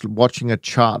 I was watching a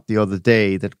chart the other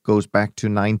day that goes back to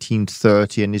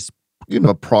 1930 and is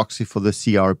a proxy for the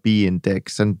CRB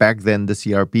index. And back then, the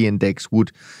CRB index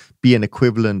would be an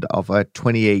equivalent of a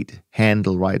 28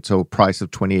 handle, right? So a price of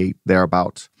 28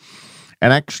 thereabouts.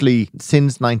 And actually,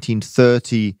 since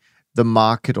 1930, the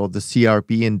market or the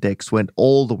CRB index went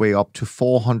all the way up to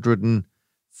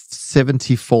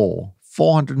 474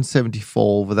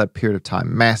 over that period of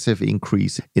time. Massive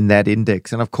increase in that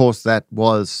index. And of course, that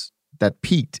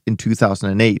peaked in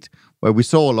 2008, where we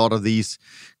saw a lot of these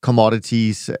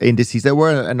commodities indices. There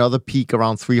were another peak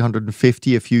around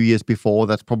 350 a few years before.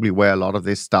 That's probably where a lot of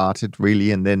this started,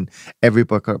 really. And then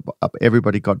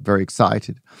everybody got very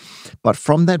excited. But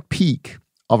from that peak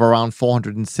of around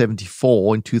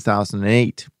 474 in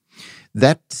 2008,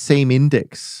 that same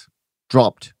index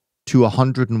dropped to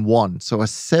 101. So a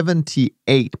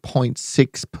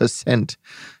 78.6%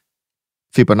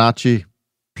 Fibonacci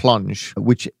plunge,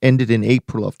 which ended in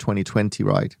April of 2020,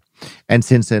 right? And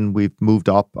since then, we've moved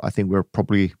up. I think we're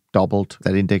probably doubled.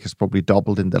 That index has probably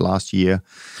doubled in the last year.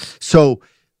 So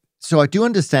I do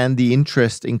understand the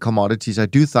interest in commodities. I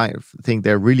do think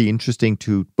they're really interesting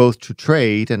to both to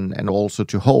trade and also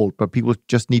to hold. But people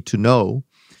just need to know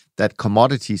that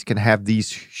commodities can have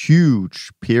these huge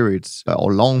periods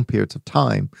or long periods of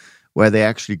time where they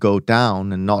actually go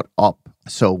down and not up.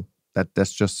 So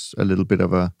that's just a little bit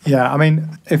of a... Yeah, I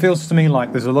mean, it feels to me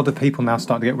like there's a lot of people now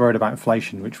starting to get worried about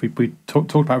inflation, which we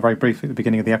talked about very briefly at the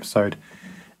beginning of the episode.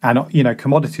 And,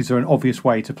 commodities are an obvious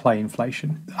way to play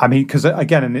inflation. I mean, because,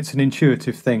 again, and it's an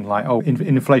intuitive thing, like, in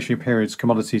inflationary periods,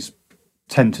 commodities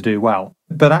tend to do well.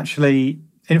 But actually,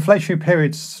 in inflationary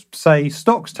periods, say,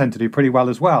 stocks tend to do pretty well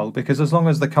as well, because as long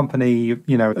as the company,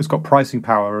 has got pricing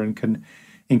power and can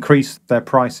increase their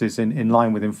prices in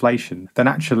line with inflation, then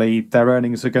actually their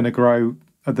earnings are going to grow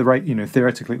at the rate,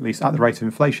 theoretically at least, at the rate of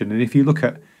inflation. And if you look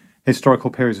at historical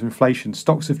periods of inflation,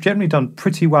 stocks have generally done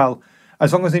pretty well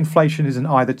as long as inflation isn't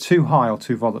either too high or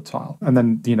too volatile. And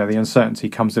then, the uncertainty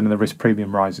comes in and the risk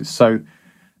premium rises. So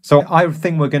I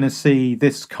think we're going to see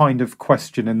this kind of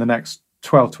question in the next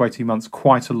 12 to 18 months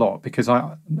quite a lot, because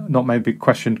not maybe a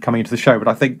question coming into the show, but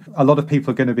I think a lot of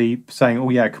people are going to be saying, oh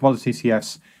yeah, commodity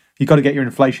ETFs, you've got to get your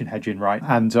inflation hedging right.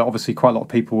 And obviously quite a lot of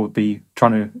people will be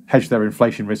trying to hedge their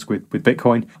inflation risk with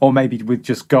Bitcoin or maybe with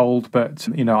just gold. But,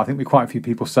 I think quite a few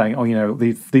people saying, oh,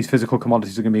 these physical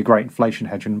commodities are going to be a great inflation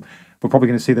hedge. And we're probably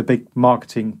going to see the big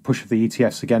marketing push of the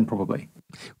ETFs again, probably.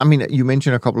 I mean, you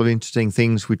mentioned a couple of interesting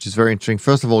things, which is very interesting.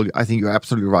 First of all, I think you're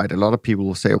absolutely right. A lot of people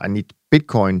will say, I need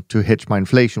Bitcoin to hedge my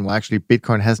inflation. Well, actually,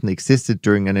 Bitcoin hasn't existed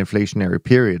during an inflationary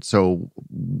period. So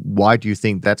why do you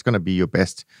think that's going to be your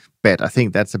best bet? I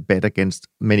think that's a bet against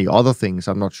many other things.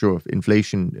 I'm not sure if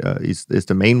inflation is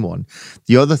the main one.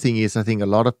 The other thing is, I think a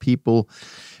lot of people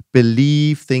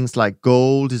believe things like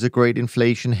gold is a great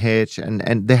inflation hedge,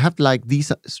 and they have like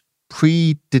these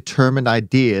predetermined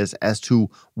ideas as to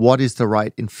what is the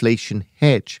right inflation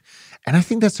hedge. And I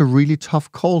think that's a really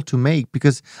tough call to make,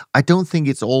 because I don't think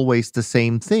it's always the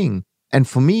same thing. And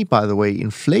for me, by the way,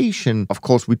 inflation, of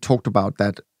course, we talked about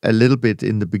that a little bit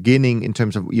in the beginning in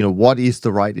terms of, what is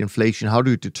the right inflation? How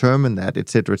do you determine that, et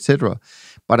cetera, et cetera.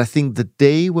 But I think the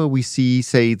day where we see,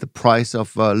 say, the price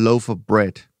of a loaf of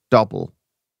bread double,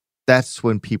 that's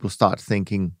when people start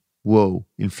thinking, whoa,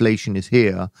 inflation is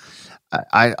here.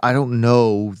 I don't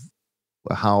know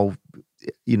how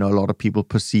a lot of people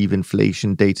perceive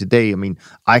inflation day to day. I mean,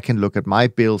 I can look at my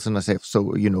bills and I say,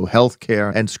 so,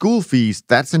 healthcare and school fees,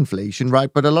 that's inflation,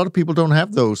 right? But a lot of people don't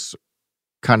have those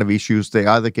kind of issues. They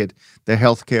either get their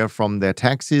healthcare from their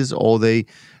taxes, or they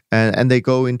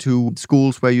go into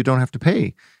schools where you don't have to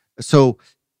pay. So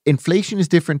inflation is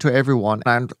different to everyone.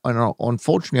 And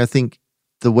unfortunately, I think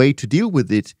the way to deal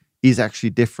with it is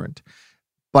actually different.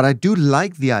 But I do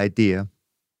like the idea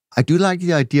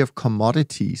of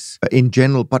commodities in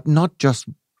general, but not just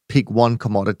pick one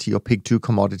commodity or pick two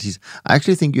commodities. I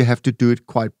actually think you have to do it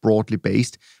quite broadly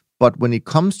based. But when it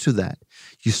comes to that,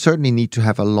 you certainly need to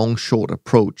have a long-short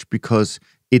approach, because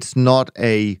it's not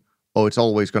it's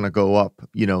always going to go up,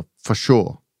 for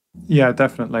sure. Yeah,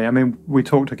 definitely. I mean, we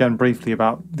talked again briefly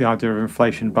about the idea of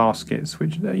inflation baskets,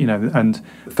 which, and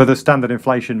for the standard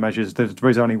inflation measures, there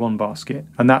is only one basket,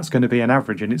 and that's going to be an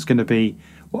average, and it's going to be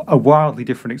a wildly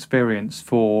different experience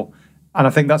and I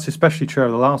think that's especially true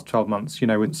over the last 12 months,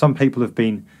 when some people have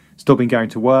still been going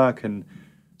to work. And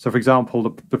so, for example,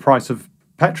 the price of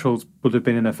petrol would have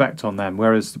been in effect on them,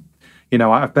 whereas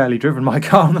I've barely driven my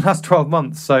car in the last 12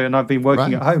 months, and I've been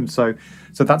working at home, so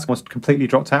that's almost completely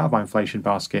dropped out of my inflation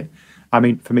basket. I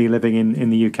mean, for me, living in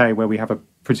the UK, where we have a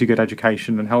pretty good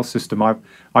education and health system, I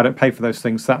don't pay for those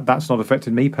things. That's not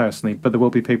affected me personally, but there will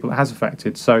be people it has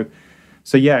affected. So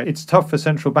yeah, it's tough for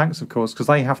central banks, of course, because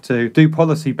they have to do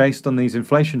policy based on these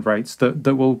inflation rates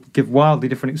that will give wildly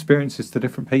different experiences to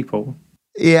different people.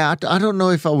 Yeah, I don't know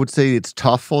if I would say it's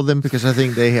tough for them, because I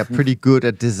think they are pretty good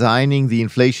at designing the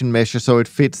inflation measure so it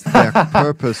fits their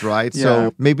purpose, right? Yeah.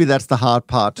 So maybe that's the hard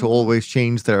part, to always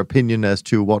change their opinion as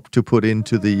to what to put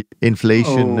into the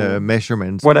inflation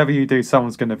measurements. Whatever you do,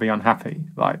 someone's going to be unhappy,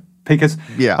 because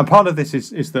and part of this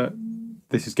is that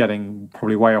this is getting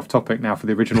probably way off topic now for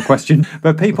the original question,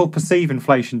 but people perceive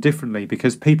inflation differently,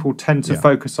 because people tend to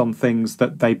focus on things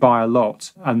that they buy a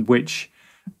lot and which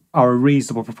are a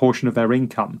reasonable proportion of their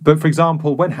income. But for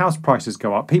example, when house prices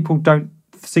go up, people don't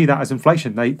see that as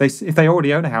inflation. They if they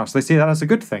already own a house, they see that as a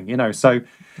good thing, and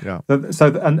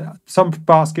some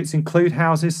baskets include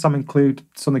houses, some include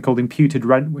something called imputed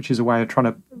rent, which is a way of trying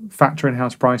to factor in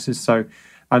house prices. So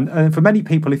and for many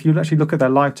people, if you actually look at their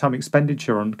lifetime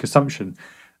expenditure on consumption,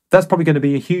 that's probably going to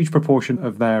be a huge proportion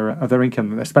of their income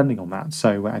that they're spending on that.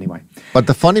 So anyway. But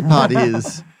the funny part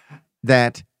is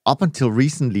that up until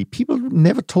recently, people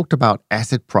never talked about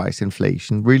asset price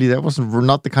inflation. Really, that was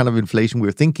not the kind of inflation we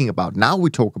were thinking about. Now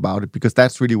we talk about it, because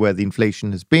that's really where the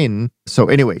inflation has been. So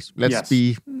anyways, let's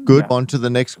be good. On to the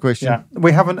next question. Yeah,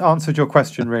 we haven't answered your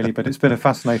question really, but it's been a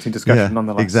fascinating discussion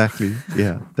nonetheless. Exactly.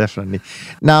 Yeah, definitely.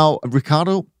 Now,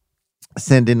 Ricardo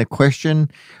send in a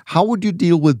question. How would you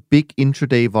deal with big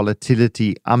intraday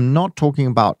volatility? I'm not talking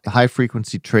about high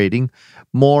frequency trading,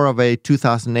 more of a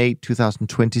 2008,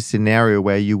 2020 scenario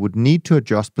where you would need to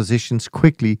adjust positions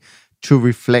quickly to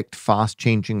reflect fast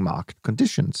changing market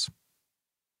conditions.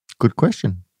 Good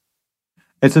question.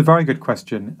 It's a very good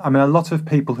question. I mean, a lot of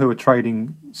people who are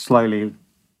trading slowly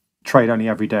trade only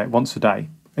every day, once a day,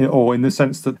 or in the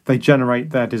sense that they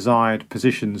generate their desired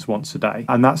positions once a day.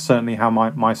 And that's certainly how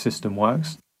my system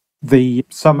works.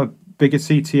 Some are bigger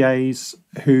CTAs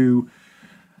who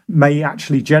may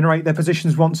actually generate their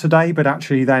positions once a day, but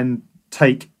actually then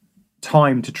take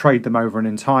time to trade them over an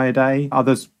entire day.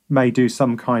 Others may do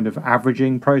some kind of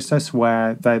averaging process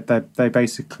where they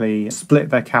basically split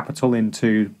their capital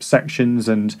into sections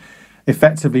and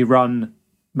effectively run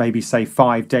maybe, say,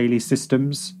 5 daily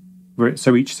systems.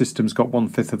 So each system's got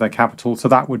 1/5 of their capital. So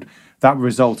that would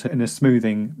result in a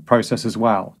smoothing process as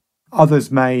well.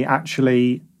 Others may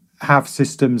actually have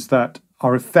systems that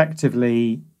are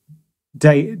effectively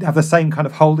have the same kind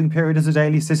of holding period as a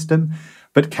daily system,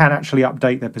 but can actually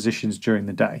update their positions during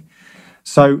the day.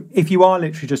 So if you are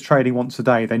literally just trading once a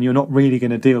day, then you're not really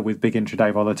going to deal with big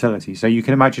intraday volatility. So you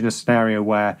can imagine a scenario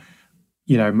where,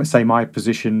 say my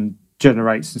position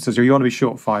generates and says, you want to be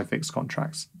short 5 VIX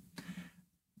contracts.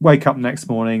 Wake up next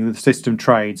morning, the system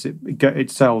trades,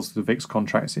 it sells the VIX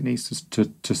contracts it needs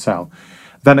to sell.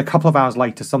 Then a couple of hours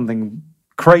later, something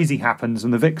crazy happens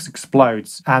and the VIX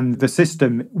explodes. And the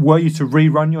system, were you to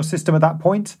rerun your system at that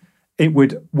point, it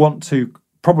would want to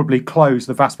probably close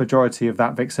the vast majority of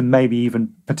that VIX and maybe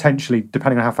even potentially,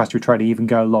 depending on how fast you're trading, even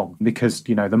go long. Because,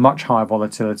 the much higher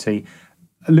volatility,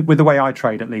 with the way I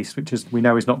trade at least, which is we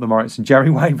know is not the Moritz and Jerry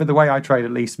way, but the way I trade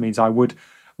at least means I would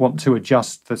want to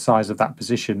adjust the size of that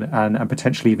position and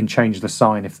potentially even change the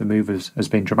sign if the move has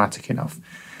been dramatic enough.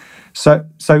 So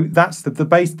that's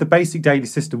the basic daily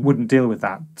system wouldn't deal with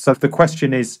that. So the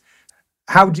question is,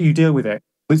 how do you deal with it?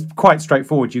 It's quite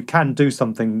straightforward. You can do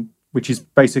something which is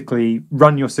basically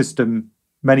run your system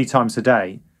many times a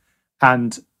day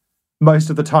And most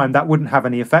of the time that wouldn't have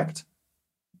any effect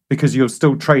because you're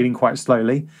still trading quite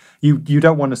slowly. You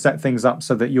don't want to set things up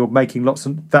so that you're making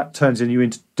that turns you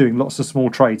into doing lots of small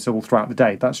trades all throughout the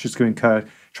day. That's just going to incur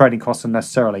trading costs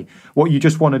unnecessarily. What you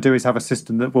just want to do is have a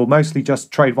system that will mostly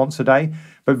just trade once a day,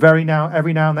 but every now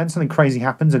and then something crazy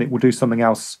happens and it will do something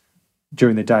else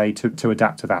during the day to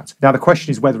adapt to that. Now, the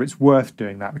question is whether it's worth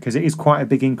doing that, because it is quite a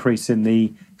big increase in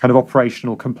the kind of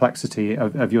operational complexity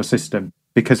of your system.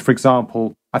 Because, for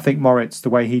example, I think Moritz, the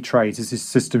way he trades is his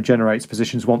system generates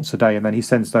positions once a day and then he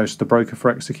sends those to the broker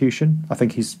for execution. I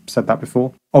think he's said that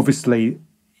before. Obviously,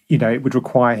 it would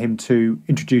require him to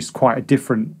introduce quite a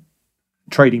different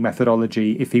trading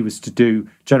methodology if he was to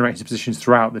generate his positions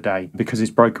throughout the day, because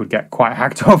his broker would get quite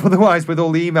hacked off otherwise with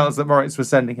all the emails that Moritz was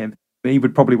sending him. He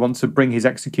would probably want to bring his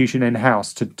execution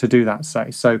in-house to do that,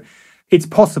 say. So it's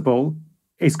possible,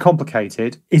 it's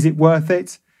complicated. Is it worth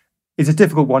it? It's a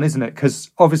difficult one, isn't it? Because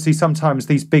obviously sometimes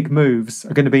these big moves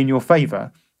are going to be in your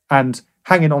favour and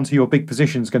hanging on to your big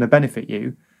position is going to benefit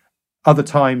you. Other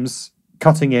times,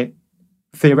 cutting it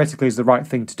theoretically is the right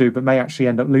thing to do, but may actually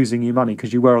end up losing you money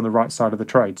because you were on the right side of the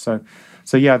trade. So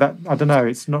yeah, that I don't know.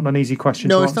 It's not an easy question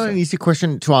to answer. No, it's not an easy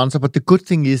question to answer, but the good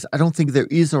thing is I don't think there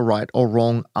is a right or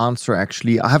wrong answer,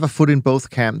 actually. I have a foot in both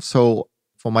camps. So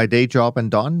for my day job and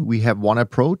Don, we have one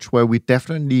approach where we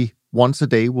definitely once a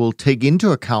day will take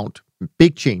into account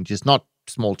big changes, not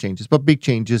small changes, but big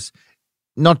changes,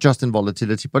 not just in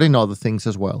volatility, but in other things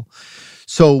as well.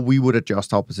 So we would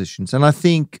adjust our positions. And I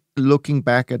think looking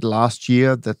back at last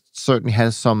year, that certainly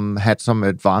had some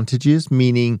advantages,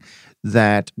 meaning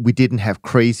that we didn't have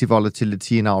crazy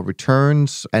volatility in our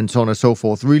returns and so on and so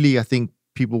forth. Really, I think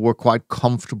people were quite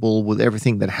comfortable with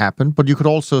everything that happened. But you could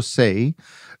also say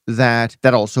that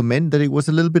also meant that it was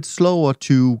a little bit slower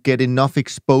to get enough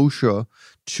exposure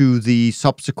to the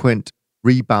subsequent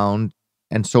rebound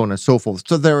and so on and so forth.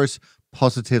 So there is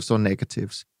positives or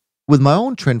negatives. With my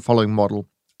own trend following model,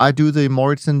 I do the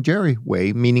Moritz and Jerry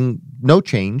way, meaning no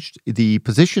change. The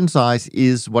position size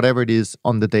is whatever it is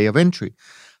on the day of entry.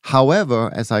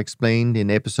 However, as I explained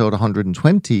in episode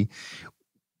 120,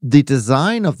 the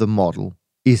design of the model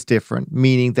is different,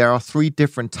 meaning there are 3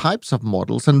 different types of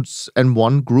models, and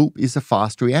one group is a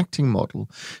fast reacting model.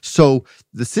 So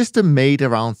the system made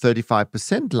around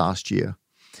 35% last year,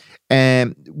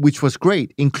 which was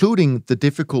great, including the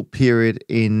difficult period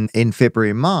in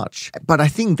February, March. But I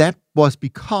think that was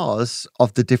because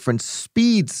of the different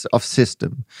speeds of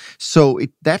system. So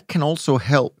that can also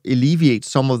help alleviate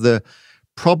some of the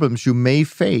problems you may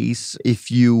face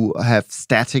if you have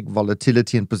static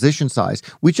volatility and position size,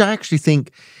 which I actually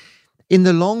think in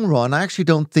the long run, I actually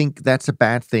don't think that's a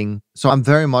bad thing. So I'm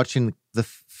very much in the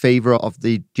favor of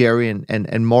the Jerry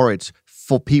and Moritz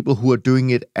for people who are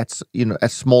doing it at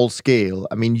small scale.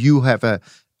 I mean, you have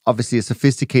obviously a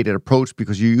sophisticated approach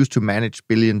because you used to manage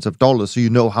billions of dollars, so you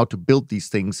know how to build these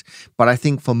things. But I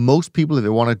think for most people, if they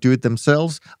want to do it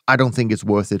themselves, I don't think it's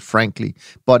worth it, frankly.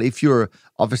 But if you're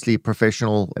obviously a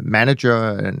professional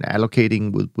manager and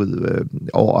allocating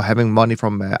or having money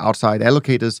from outside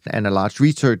allocators and a large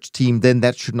research team, then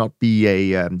that should not be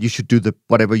you should do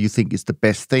whatever you think is the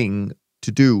best thing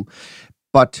to do.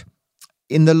 But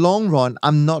in the long run,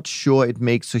 I'm not sure it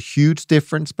makes a huge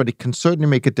difference, but it can certainly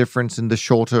make a difference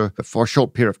for a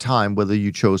short period of time, whether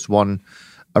you chose one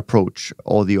approach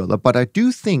or the other. But I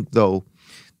do think, though,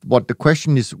 what the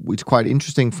question is, which is quite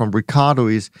interesting from Ricardo,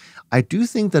 is I do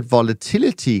think that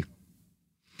volatility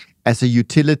as a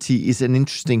utility is an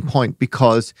interesting point,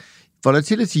 because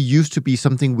volatility used to be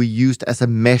something we used as a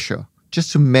measure,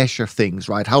 just to measure things,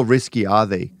 right? How risky are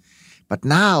they? But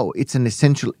now it's an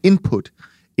essential input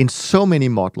in so many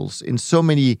models, in so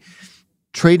many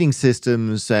trading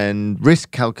systems and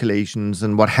risk calculations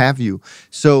and what have you.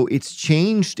 So it's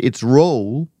changed its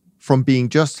role from being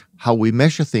just how we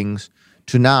measure things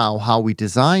to now how we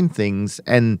design things.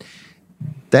 And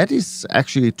that is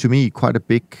actually, to me, quite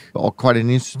an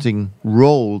interesting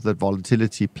role that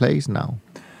volatility plays now.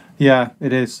 Yeah,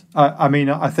 it is. I mean,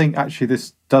 I think actually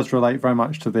this does relate very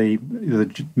much to the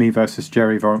me versus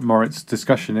Jerry Moritz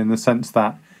discussion, in the sense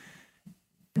that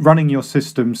running your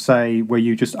system, say, where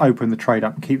you just open the trade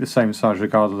up and keep the same size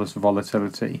regardless of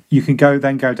volatility, you can go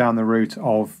down the route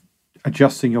of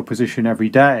adjusting your position every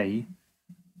day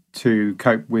to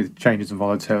cope with changes in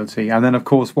volatility. And then, of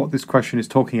course, what this question is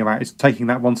talking about is taking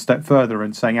that one step further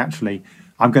and saying, actually,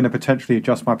 I'm going to potentially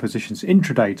adjust my positions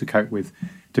intraday to cope with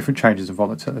different changes in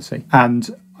volatility. And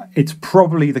it's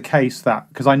probably the case that,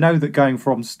 because I know that going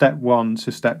from step 1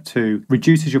 to step 2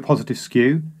 reduces your positive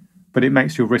skew, but it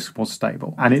makes your risk more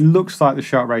stable. And it looks like the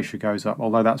Sharpe ratio goes up,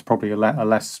 although that's probably a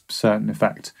less certain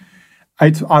effect.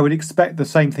 I would expect the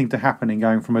same thing to happen in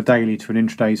going from a daily to an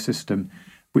intraday system,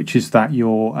 which is that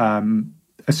you're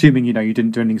assuming you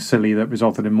didn't do anything silly that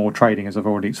resulted in more trading, as I've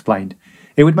already explained.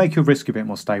 It would make your risk a bit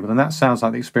more stable, and that sounds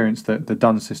like the experience that the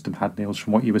Dun system had, Niels,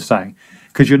 from what you were saying,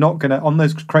 because you're not going to, on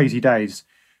those crazy days,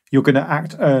 you're going to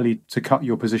act early to cut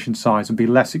your position size and be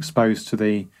less exposed to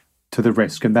the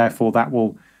risk, and therefore that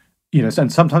will,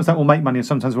 and sometimes that will make money and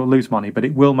sometimes it will lose money, but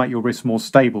it will make your risk more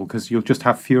stable because you'll just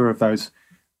have fewer of those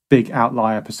big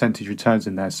outlier percentage returns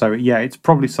in there. So yeah, it's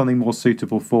probably something more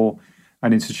suitable for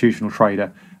an institutional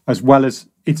trader, as well as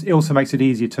it also makes it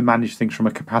easier to manage things from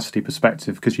a capacity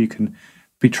perspective because you can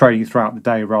be trading throughout the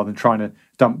day rather than trying to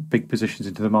dump big positions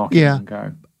into the market and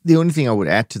go. The only thing I would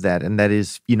add to that, and that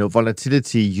is,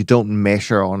 volatility you don't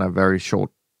measure on a very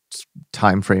short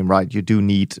time frame, right? You do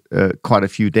need quite a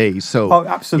few days. So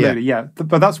absolutely, yeah.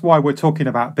 But that's why we're talking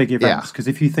about big events, because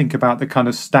if you think about the kind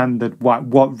of standard,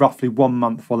 what roughly 1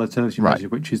 month volatility measure,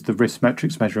 which is the risk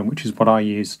metrics measure, and which is what I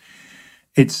use,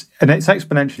 it's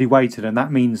exponentially weighted, and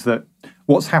that means that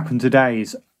what's happened today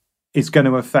is going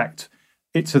to affect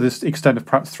it to the extent of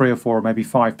perhaps 3 or 4 or maybe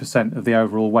 5% of the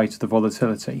overall weight of the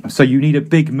volatility. So you need a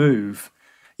big move.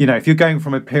 If you're going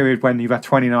from a period when you've had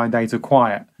 29 days of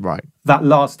quiet, right, that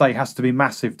last day has to be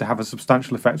massive to have a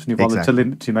substantial effect on your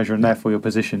volatility measure and therefore your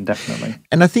position, definitely.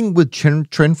 And I think with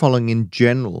trend following in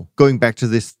general, going back to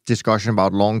this discussion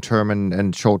about long-term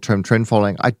and short-term trend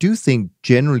following, I do think,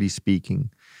 generally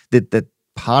speaking, that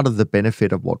part of the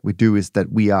benefit of what we do is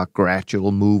that we are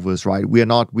gradual movers, right? We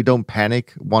don't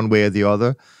panic one way or the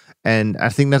other. And I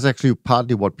think that's actually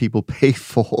partly what people pay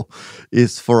for,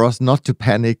 is for us not to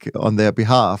panic on their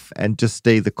behalf and just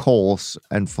stay the course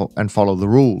and follow the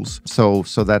rules. So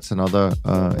that's another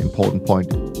important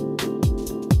point.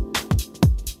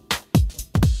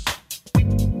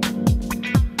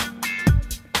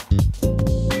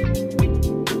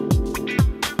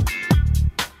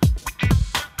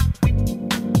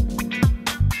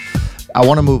 I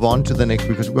want to move on to the next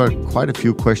because we've got quite a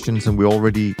few questions and we're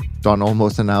already done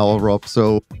almost an hour, Rob.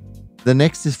 So the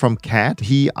next is from Kat.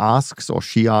 He asks, or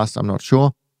she asks, I'm not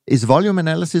sure, is volume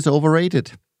analysis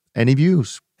overrated? Any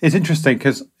views? It's interesting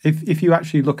because if you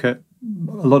actually look at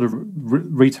a lot of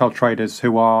retail traders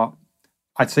who are,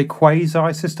 I'd say,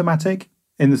 quasi-systematic,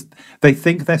 they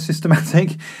think they're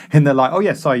systematic, and they're like, oh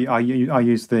yes, I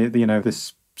use the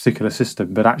this particular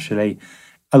system, but actually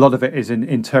a lot of it is in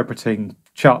interpreting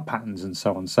chart patterns and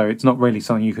so on. So it's not really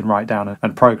something you can write down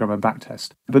and program and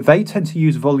backtest. But they tend to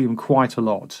use volume quite a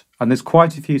lot. And there's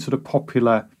quite a few sort of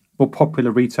popular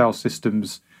retail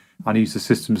systems, and I use the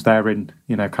systems there in,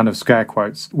 kind of scare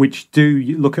quotes, which do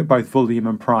look at both volume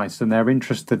and price. And they're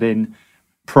interested in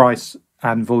price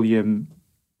and volume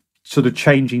sort of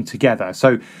changing together.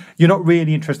 So you're not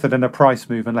really interested in a price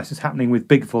move unless it's happening with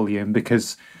big volume,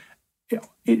 because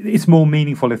it's more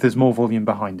meaningful if there's more volume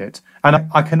behind it. And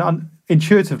I can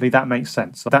intuitively, that makes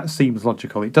sense. That seems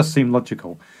logical. It does seem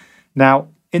logical. Now,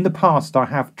 in the past, I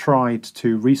have tried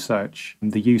to research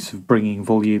the use of bringing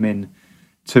volume in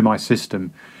to my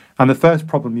system. And the first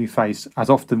problem you face, as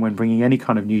often when bringing any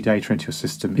kind of new data into your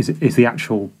system, is the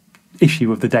actual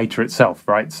issue of the data itself,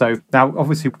 right? So now,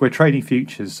 obviously, we're trading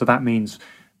futures, so that means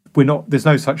there's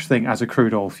no such thing as a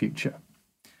crude oil future.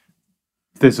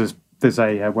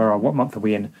 What month are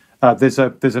we in? There's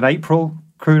an April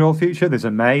crude oil future, there's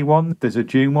a May one, there's a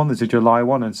June one, there's a July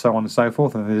one, and so on and so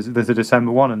forth. And there's a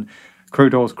December one. And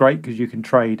crude oil is great because you can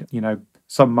trade,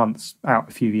 some months out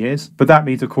a few years. But that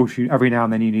means, of course, every now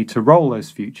and then you need to roll those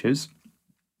futures.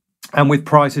 And with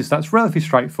prices, that's relatively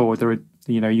straightforward.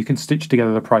 You can stitch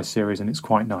together the price series, and it's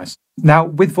quite nice. Now,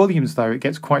 with volumes, though, it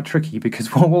gets quite tricky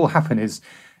because what will happen is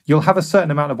you'll have a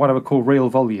certain amount of what I would call real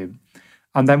volume.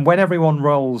 And then when everyone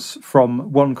rolls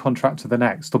from one contract to the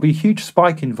next, there'll be a huge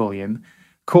spike in volume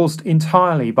caused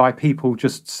entirely by people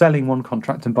just selling one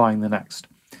contract and buying the next.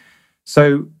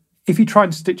 So if you try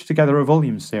and stitch together a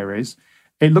volume series,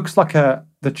 it looks like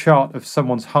the chart of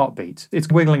someone's heartbeat. It's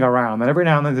wiggling around, and every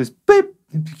now and then there's beep,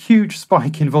 huge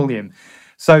spike in volume.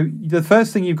 So the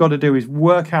first thing you've got to do is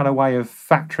work out a way of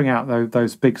factoring out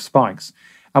those big spikes.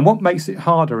 And what makes it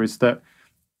harder is that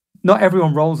not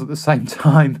everyone rolls at the same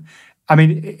time. I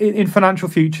mean, in financial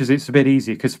futures, it's a bit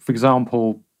easier because, for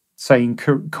example, saying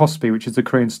KOSPI, which is the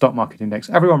Korean stock market index,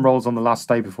 everyone rolls on the last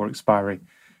day before expiry.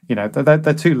 They're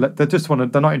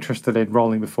not interested in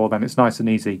rolling before then. It's nice and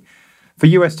easy. For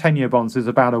US 10-year bonds, there's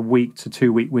about a 1 to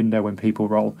 2 week window when people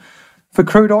roll. For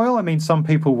crude oil, I mean, some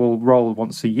people will roll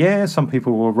once a year, some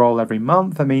people will roll every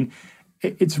month. I mean,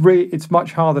 it's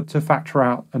much harder to factor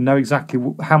out and know exactly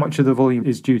how much of the volume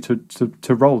is due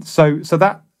to roll. So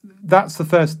that's the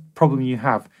first problem you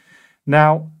have.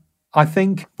 Now, I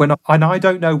think and I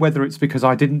don't know whether it's because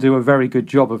I didn't do a very good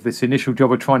job of this initial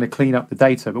job of trying to clean up the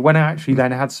data, but when I actually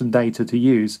then had some data to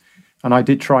use and I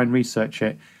did try and research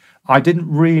it, I didn't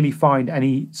really find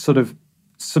any sort of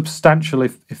substantial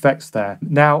effects there.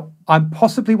 Now, I'm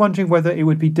possibly wondering whether it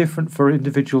would be different for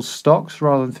individual stocks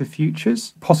rather than for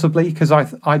futures, possibly, because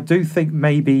I do think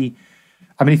maybe,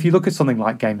 I mean, if you look at something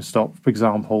like GameStop, for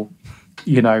example,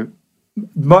 the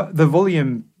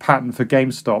volume pattern for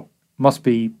GameStop must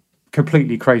be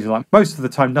completely crazy. Like most of the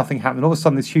time, nothing happened. All of a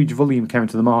sudden, this huge volume came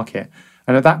into the market.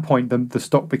 And at that point, the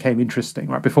stock became interesting.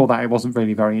 Right before that, it wasn't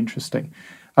really very interesting.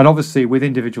 And obviously, with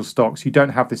individual stocks, you don't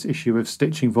have this issue of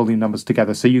stitching volume numbers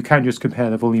together. So you can just compare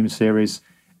the volume series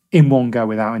in one go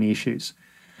without any issues.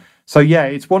 So yeah,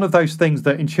 it's one of those things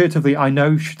that intuitively I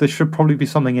know there should probably be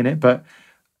something in it, but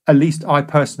at least I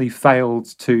personally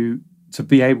failed to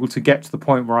be able to get to the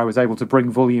point where I was able to bring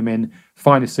volume in,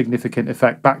 find a significant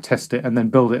effect, backtest it, and then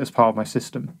build it as part of my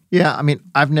system. Yeah, I mean,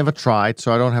 I've never tried,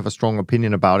 so I don't have a strong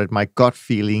opinion about it. My gut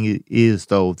feeling is,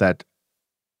 though, that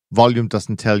volume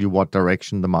doesn't tell you what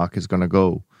direction the market is going to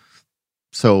go.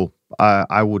 So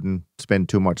I wouldn't spend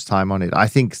too much time on it. I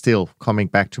think still coming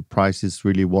back to price is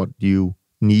really what you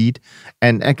need.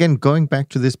 And again, going back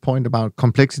to this point about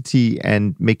complexity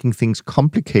and making things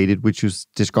complicated, which was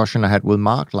discussion I had with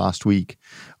Mark last week,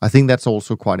 I think that's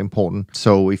also quite important.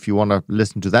 So if you want to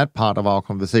listen to that part of our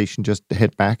conversation, just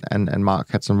head back and Mark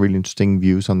had some really interesting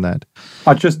views on that.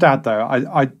 I'd just add though,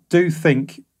 I do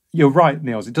think you're right,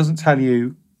 Niels. It doesn't tell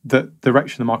you the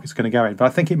direction the market's going to go in, but I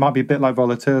think it might be a bit like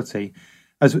volatility.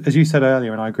 As you said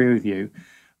earlier, and I agree with you,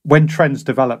 when trends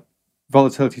develop,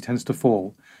 volatility tends to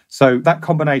fall. So that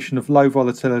combination of low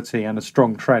volatility and a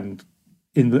strong trend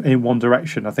in one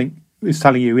direction, I think, is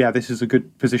telling you, yeah, this is a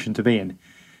good position to be in.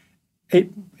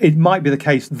 It might be the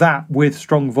case that with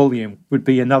strong volume would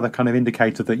be another kind of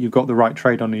indicator that you've got the right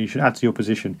trade on and you should add to your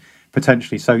position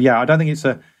potentially. So yeah, I don't think it's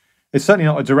certainly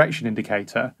not a direction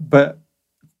indicator, but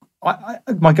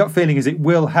my gut feeling is it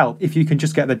will help if you can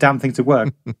just get the damn thing to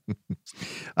work.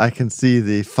 I can see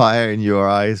the fire in your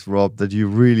eyes, Rob, that you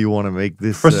really want to make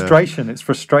this... Frustration. It's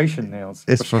frustration, Niels.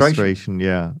 It's frustration.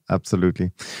 Yeah, absolutely.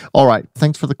 All right.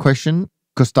 Thanks for the question.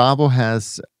 Gustavo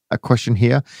has a question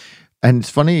here. And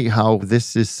it's funny how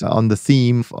this is on the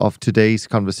theme of today's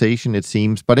conversation, it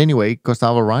seems. But anyway,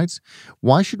 Gustavo writes,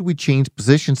 why should we change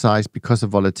position size because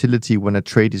of volatility when a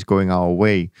trade is going our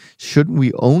way? Shouldn't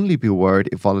we only be worried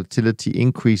if volatility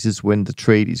increases when the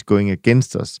trade is going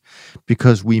against us?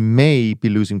 Because we may be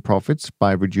losing profits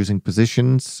by reducing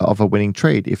positions of a winning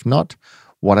trade. If not,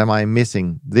 what am I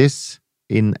missing? This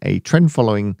in a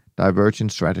trend-following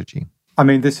divergent strategy. I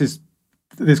mean,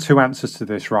 there's two answers to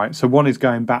this, right? So one is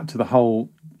going back to the whole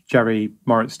Jerry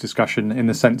Moritz discussion in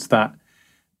the sense that,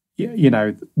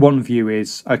 one view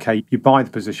is, okay, you buy the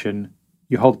position,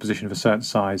 you hold the position of a certain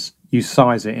size, you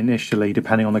size it initially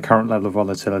depending on the current level of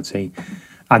volatility,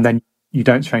 and then you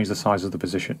don't change the size of the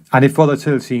position. And if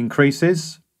volatility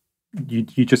increases, you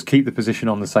just keep the position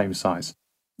on the same size.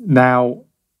 Now,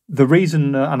 the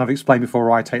reason, and I've explained before,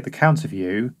 why I take the counter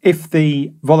view, if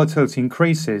the volatility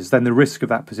increases, then the risk of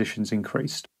that position's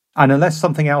increased. And unless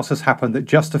something else has happened that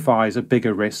justifies a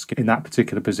bigger risk in that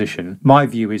particular position, my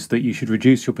view is that you should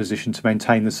reduce your position to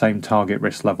maintain the same target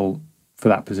risk level for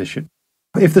that position.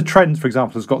 If the trend, for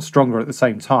example, has got stronger at the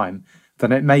same time,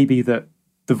 then it may be that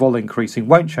the vol increasing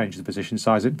won't change the position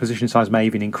size. The position size may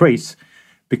even increase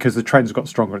because the trend's got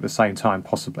stronger at the same time,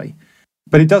 possibly.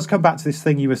 But it does come back to this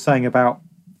thing you were saying about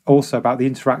the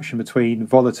interaction between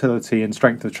volatility and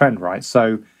strength of trend, right?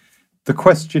 So the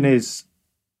question is,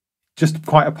 just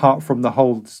quite apart from the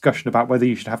whole discussion about whether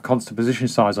you should have constant position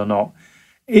size or not,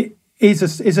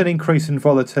 is an increase in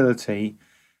volatility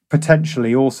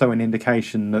potentially also an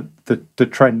indication that the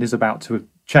trend is about to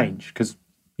change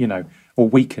or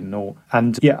weaken,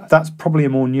 and that's probably a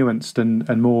more nuanced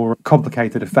and more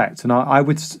complicated effect. And I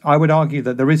would argue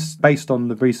that there is, based on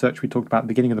the research we talked about at the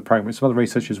beginning of the program, some other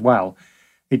research as well,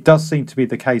 it does seem to be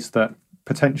the case that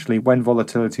potentially when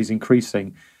volatility is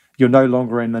increasing, you're no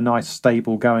longer in a nice,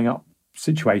 stable going up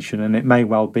situation, and it may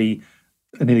well be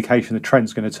an indication the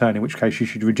trend's going to turn, in which case you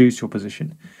should reduce your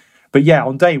position. But yeah,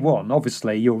 on day one,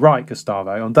 obviously, you're right,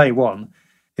 Gustavo. On day one,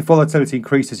 if volatility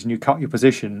increases and you cut your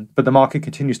position, but the market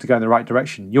continues to go in the right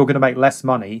direction, you're going to make less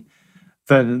money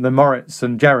than the Moritz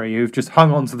and Jerry, who've just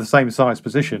hung on to the same size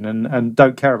position and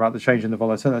don't care about the change in the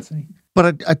volatility.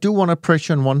 But I do want to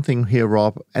pressure on one thing here,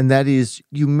 Rob, and that is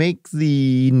you make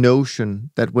the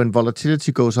notion that when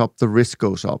volatility goes up, the risk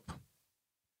goes up.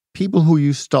 People who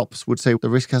use stops would say the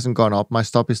risk hasn't gone up, my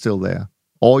stop is still there.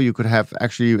 Or you could have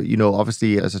actually,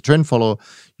 obviously as a trend follower,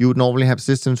 you would normally have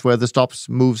systems where the stops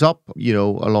moves up,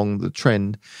 along the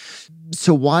trend.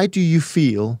 So why do you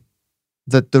feel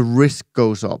that the risk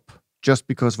goes up just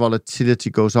because volatility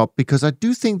goes up? Because I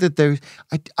do think that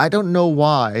I don't know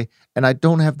why, and I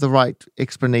don't have the right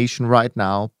explanation right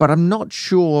now, but I'm not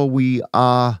sure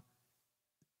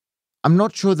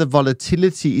the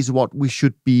volatility is what we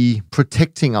should be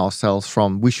protecting ourselves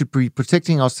from. We should be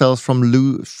protecting ourselves from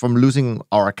losing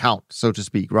our account, so to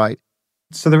speak, right?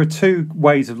 So there are two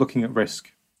ways of looking at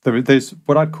risk. There's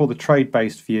what I'd call the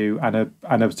trade-based view and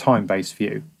a time-based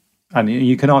view. And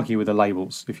you can argue with the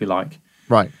labels, if you like.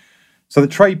 Right. So the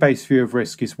trade-based view of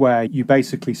risk is where you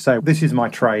basically say, this is my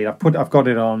trade. I've got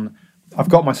it on. I've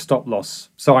got my stop loss.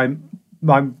 So I'm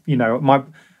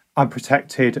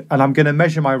protected, and I'm going to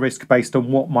measure my risk based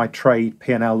on what my trade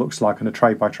P&L looks like on a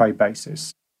trade-by-trade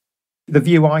basis. The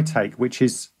view I take, which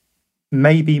is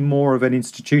maybe more of an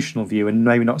institutional view and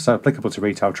maybe not so applicable to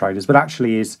retail traders, but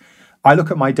actually is, I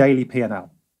look at my daily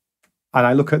P&L and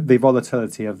I look at the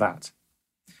volatility of that.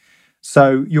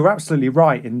 So you're absolutely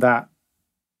right in that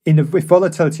if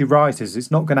volatility rises, it's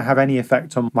not going to have any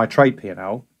effect on my trade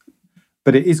P&L,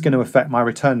 but it is going to affect my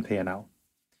return P&L.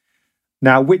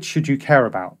 Now, which should you care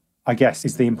about, I guess,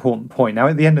 is the important point. Now,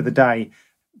 at the end of the day,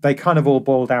 they kind of all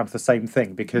boil down to the same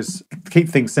thing, because to keep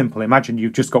things simple, imagine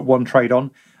you've just got one trade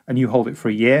on and you hold it for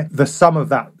a year. The sum of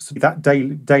that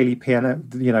daily P&L,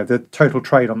 the total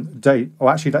trade on day,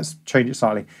 or actually, let's change it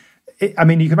slightly. You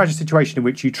can imagine a situation in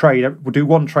which you do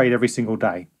one trade every single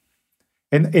day.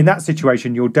 In that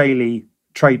situation, your daily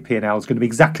trade P&L is going to be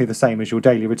exactly the same as your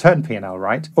daily return P&L,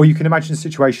 right? Or you can imagine a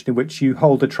situation in which you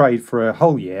hold a trade for a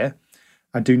whole year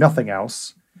and do nothing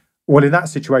else. Well, in that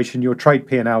situation, your trade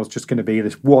P&L is just going to be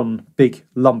this one big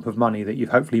lump of money that you've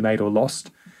hopefully made or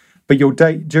lost. But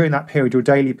during that period, your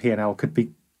daily P&L could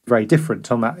be very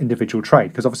different on that individual trade,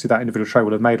 because obviously that individual trade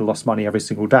will have made or lost money every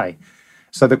single day.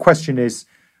 So the question is,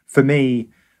 for me,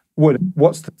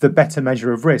 what's the better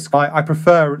measure of risk? I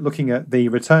prefer looking at the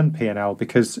return P&L,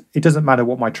 because it doesn't matter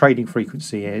what my trading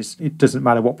frequency is. It doesn't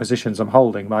matter what positions I'm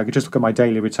holding. I could just look at my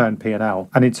daily return P&L.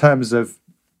 And in terms of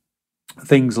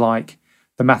things like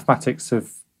the mathematics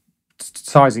of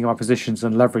sizing my positions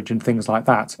and leverage and things like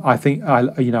that, I think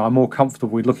I'm more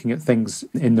comfortable with looking at things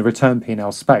in the return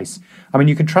P&L space.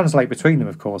 You can translate between them,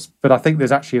 of course, but I think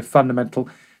there's actually a fundamental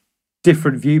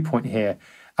different viewpoint here.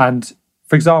 And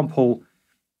for example,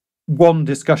 one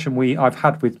discussion I've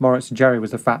had with Moritz and Jerry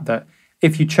was the fact that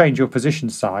if you change your position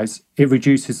size, it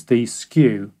reduces the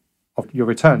skew of your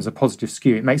returns, a positive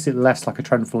skew. It makes it less like a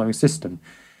trend following system.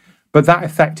 But that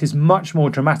effect is much more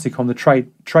dramatic on the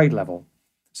trade level.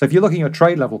 So if you're looking at a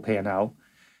trade level P&L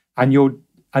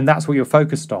and that's what you're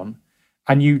focused on,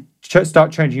 and you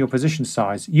start changing your position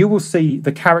size, you will see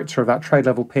the character of that trade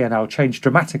level P&L change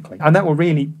dramatically, and that will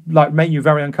really make you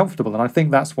very uncomfortable. And I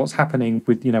think that's what's happening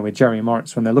with Jerry and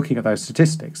Moritz when they're looking at those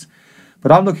statistics.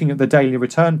 But I'm looking at the daily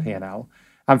return P&L,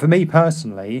 and for me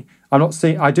personally,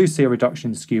 I do see a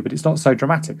reduction in skew, but it's not so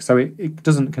dramatic, so it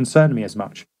doesn't concern me as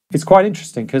much. It's quite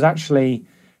interesting because actually,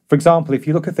 for example, if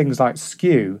you look at things like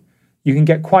skew, you can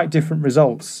get quite different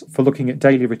results for looking at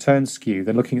daily return skew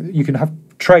than you can have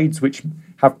trades which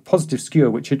have positive skew,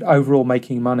 which are overall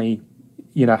making money,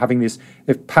 having this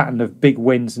pattern of big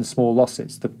wins and small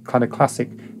losses, the kind of classic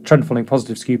trend following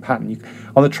positive skew pattern.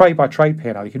 On the trade by trade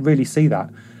P&L, you can really see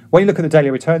that. When you look at the daily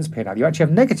returns P&L, you actually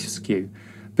have negative skew,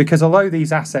 because although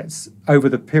these assets over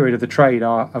the period of the trade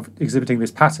are exhibiting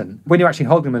this pattern, when you're actually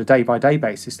holding them on a day-by-day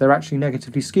basis, they're actually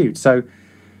negatively skewed.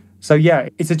 So yeah,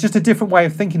 it's just a different way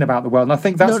of thinking about the world. And I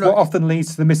think that's what often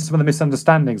leads to some of the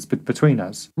misunderstandings between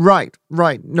us. Right.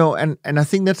 No, and I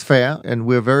think that's fair. And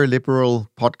we're a very liberal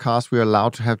podcast. We're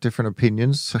allowed to have different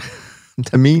opinions.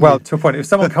 Well, to a point, if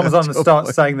someone comes on and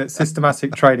starts saying that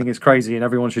systematic trading is crazy and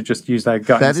everyone should just use their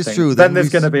gut instinct, is true. Then there's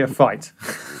going to be a fight.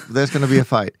 There's going to be a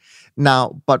fight.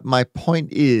 Now, but my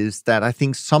point is that I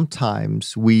think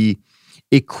sometimes we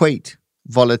equate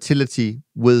volatility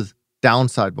with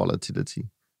downside volatility.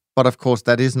 But of course,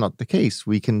 that is not the case.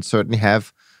 We can certainly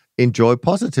enjoy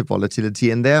positive volatility.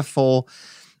 And therefore,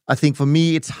 I think for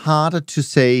me, it's harder to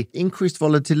say increased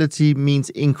volatility means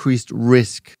increased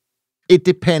risk. It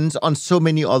depends on so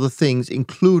many other things,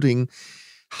 including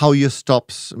how your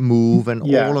stops move and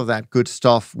all of that good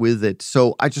stuff with it.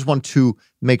 So I just want to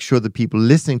make sure that people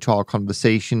listening to our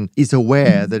conversation is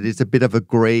aware that it's a bit of a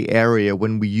gray area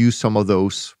when we use some of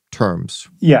those terms.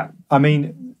 Yeah,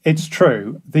 it's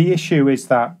true. The issue is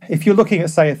that if you're looking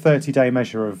at, say, a 30-day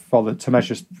measure to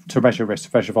measure risk,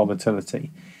 to measure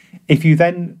volatility, if you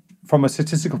then, from a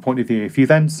statistical point of view, if you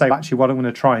then say, actually, what I'm going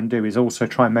to try and do is also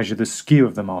try and measure the skew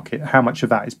of the market, how much of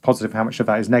that is positive, how much of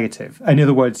that is negative. In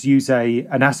other words, use an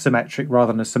asymmetric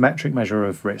rather than a symmetric measure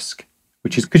of risk,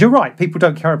 which is, because you're right, people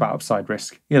don't care about upside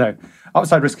risk.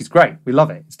 Upside risk is great. We love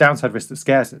it. It's downside risk that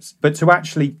scares us. But to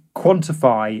actually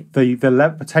quantify the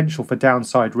potential for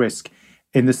downside risk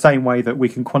in the same way that we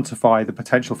can quantify the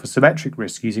potential for symmetric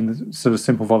risk using the sort of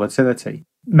simple volatility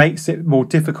makes it more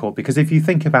difficult, because if you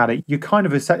think about it, you're kind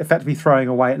of effectively throwing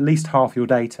away at least half your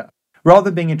data. Rather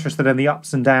than being interested in the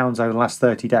ups and downs over the last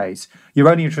 30 days, you're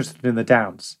only interested in the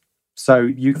downs. So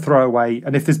you throw away,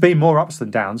 and if there's been more ups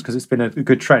than downs because it's been a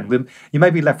good trend, then you may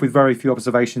be left with very few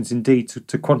observations indeed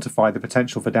to quantify the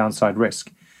potential for downside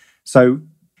risk. So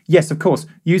yes, of course,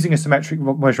 using a symmetric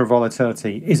measure of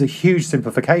volatility is a huge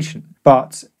simplification,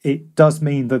 but it does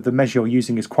mean that the measure you're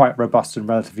using is quite robust and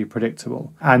relatively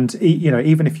predictable. And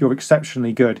even if you're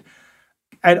exceptionally good,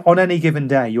 on any given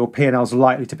day, your P&L is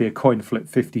likely to be a coin flip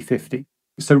 50-50.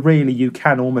 So really, you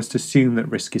can almost assume that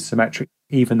risk is symmetric,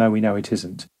 even though we know it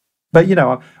isn't. But,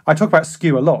 I talk about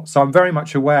skew a lot, so I'm very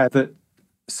much aware that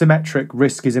symmetric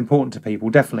risk is important to people,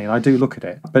 definitely, and I do look at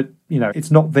it. But,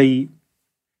 it's not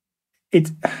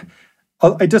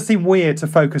it does seem weird to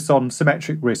focus on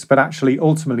symmetric risk, but actually,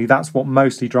 ultimately, that's what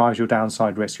mostly drives your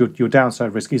downside risk. Your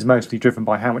downside risk is mostly driven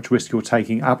by how much risk you're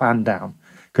taking up and down.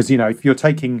 Because, if you're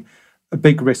taking a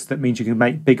big risk, that means you can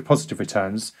make big positive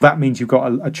returns. That means you've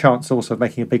got a chance also of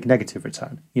making a big negative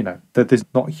return. That there's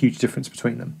not a huge difference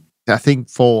between them. I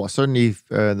think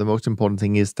the most important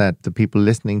thing is that the people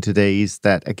listening today is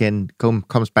that, again,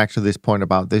 comes back to this point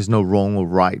about there's no wrong or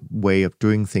right way of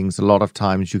doing things. A lot of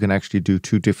times you can actually do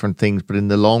two different things, but in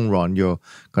the long run, you're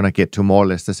going to get to more or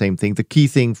less the same thing. The key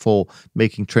thing for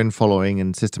making trend following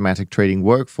and systematic trading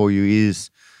work for you is,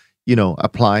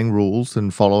 applying rules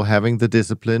and having the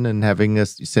discipline and having a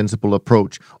sensible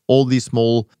approach. All these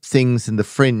small things in the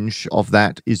fringe of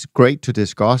that is great to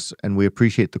discuss, and we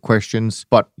appreciate the questions,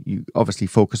 but you obviously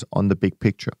focus on the big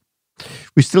picture.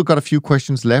 We still got a few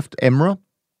questions left. Emra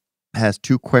has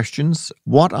 2 questions.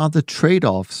 What are the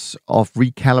trade-offs of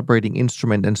recalibrating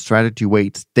instrument and strategy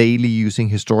weights daily using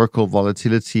historical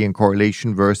volatility and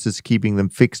correlation versus keeping them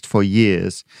fixed for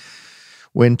years?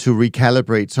 When to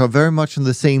recalibrate. So very much on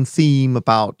the same theme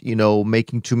about,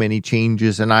 making too many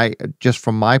changes. And I, just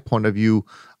from my point of view,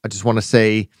 I just want to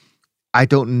say, I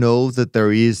don't know that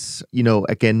there is,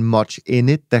 again, much in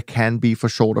it that can be for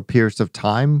shorter periods of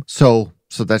time. So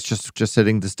that's just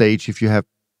setting the stage. If you have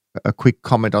a quick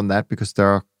comment on that, because there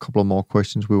are a couple of more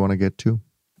questions we want to get to.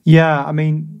 Yeah, I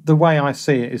mean, the way I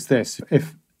see it is this.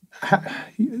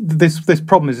 This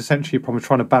problem is essentially a problem of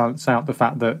trying to balance out the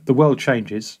fact that the world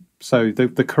changes, so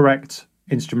the correct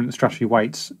instrument and strategy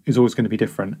weights is always going to be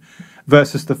different,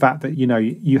 versus the fact that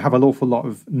you have an awful lot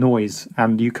of noise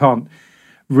and you can't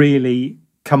really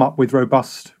come up with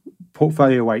robust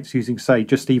portfolio weights using, say,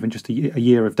 just a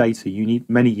year of data. You need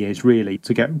many years really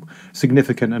to get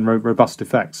significant and robust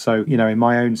effects. So in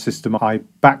my own system, I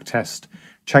backtest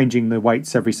changing the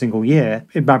weights every single year.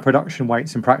 In my production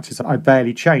weights in practice, I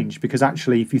barely change, because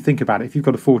actually, if you think about it, if you've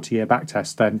got a 40-year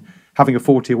backtest, then having a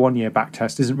 41-year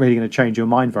backtest isn't really going to change your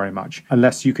mind very much,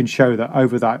 unless you can show that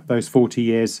over those 40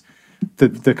 years,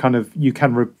 the kind of, you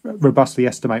can robustly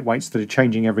estimate weights that are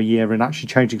changing every year and actually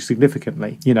changing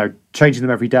significantly. Changing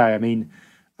them every day. I mean,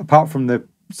 apart from the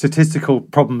statistical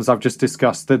problems I've just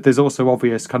discussed, that there's also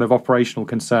obvious kind of operational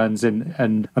concerns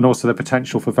and also the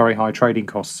potential for very high trading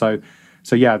costs.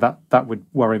 So yeah, that would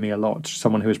worry me a lot,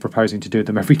 someone who is proposing to do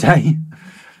them every day.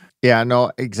 Yeah,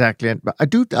 no, exactly.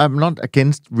 I'm not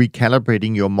against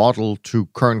recalibrating your model to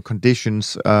current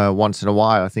conditions once in a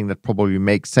while. I think that probably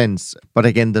makes sense. But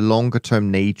again, the longer term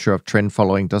nature of trend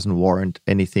following doesn't warrant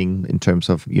anything in terms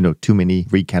of, too many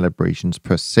recalibrations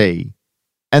per se.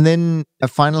 And then a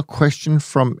final question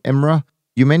from Emra.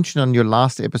 You mentioned on your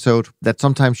last episode that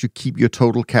sometimes you keep your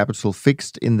total capital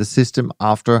fixed in the system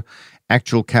after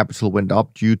actual capital went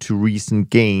up due to recent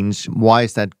gains. Why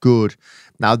is that good?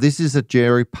 Now, this is a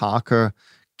Jerry Parker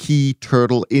key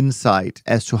turtle insight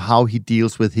as to how he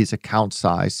deals with his account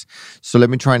size. So let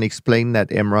me try and explain that,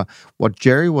 Emra. What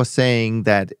Jerry was saying,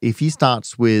 that if he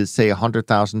starts with, say,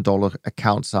 $100,000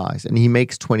 account size and he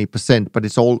makes 20%, but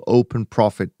it's all open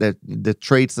profit, that the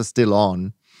trades are still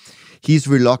on, he's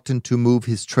reluctant to move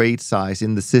his trade size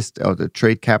in the system, or the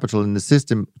trade capital in the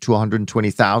system, to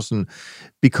 120,000,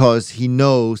 because he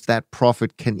knows that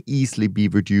profit can easily be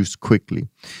reduced quickly.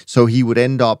 So he would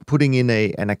end up putting in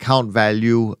an account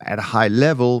value at a high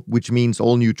level, which means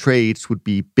all new trades would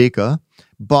be bigger,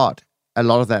 but a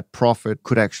lot of that profit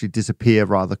could actually disappear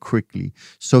rather quickly.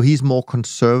 So he's more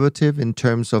conservative in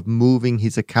terms of moving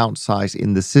his account size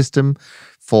in the system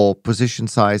for position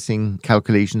sizing,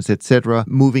 calculations, etc.,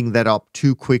 moving that up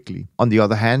too quickly. On the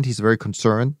other hand, he's very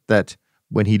concerned that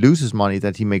when he loses money,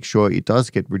 that he makes sure it does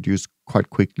get reduced quite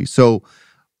quickly. So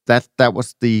that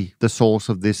was the source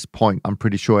of this point, I'm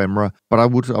pretty sure, Emra. But I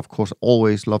would, of course,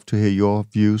 always love to hear your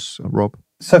views, Rob.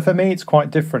 So for me, it's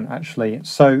quite different, actually.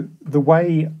 So the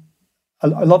way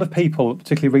a lot of people,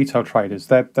 particularly retail traders,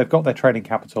 they've got their trading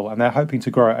capital and they're hoping to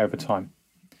grow it over time.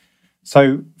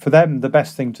 So for them, the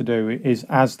best thing to do is,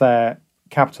 as their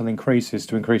capital increases,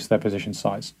 to increase their position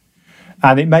size.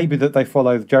 And it may be that they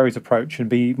follow Jerry's approach and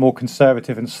be more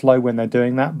conservative and slow when they're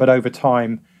doing that. But over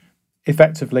time,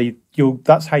 effectively,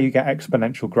 that's how you get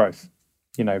exponential growth.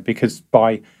 Because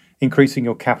by increasing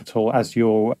your capital as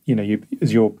your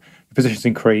positions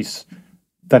increase,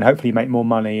 then hopefully you make more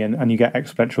money and you get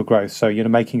exponential growth. So you're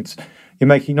not making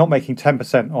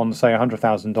 10% on, say,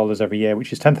 $100,000 every year,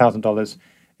 which is $10,000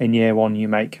 in year one. You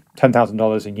make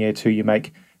 $10,000 in year two. You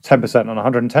make 10%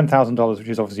 on $110,000, which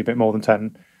is obviously a bit more than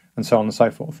 10, and so on and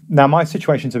so forth. Now, my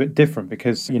situation's a bit different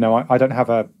because I don't have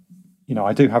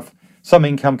I do have some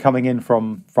income coming in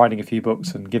from writing a few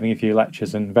books and giving a few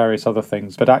lectures and various other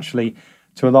things, but actually,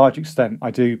 to a large extent,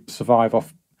 I do survive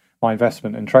off my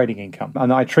investment and trading income.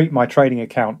 And I treat my trading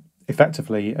account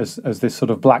effectively as this sort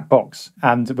of black box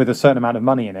and with a certain amount of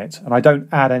money in it. And I don't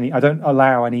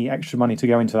allow any extra money to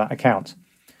go into that account.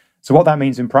 So what that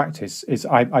means in practice is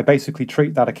I basically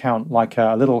treat that account like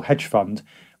a little hedge fund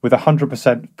with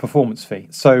 100% performance fee.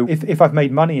 So if I've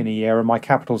made money in a year and my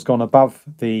capital's gone above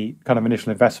the kind of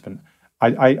initial investment,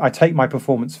 I take my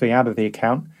performance fee out of the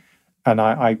account and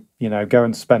I go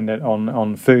and spend it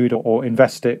on food or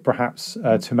invest it perhaps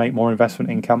to make more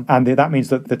investment income. And that means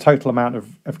that the total amount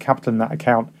of capital in that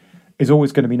account is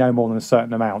always going to be no more than a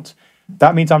certain amount.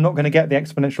 That means I'm not going to get the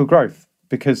exponential growth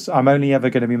because I'm only ever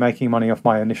going to be making money off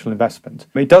my initial investment.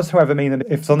 It does, however, mean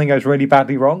that if something goes really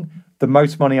badly wrong, the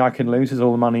most money I can lose is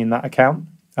all the money in that account.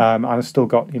 And I've still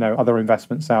got, other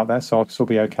investments out there, so I'll still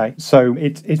be okay. So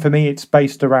for me, it's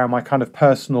based around my kind of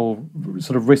personal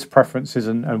sort of risk preferences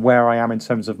and where I am in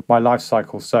terms of my life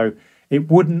cycle. So it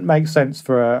wouldn't make sense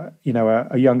for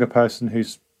a younger person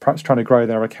who's perhaps trying to grow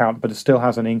their account, but it still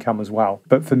has an income as well.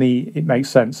 But for me, it makes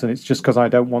sense, and it's just because I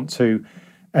don't want to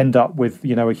end up with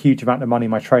a huge amount of money in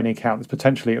my trading account that's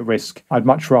potentially at risk. I'd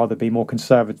much rather be more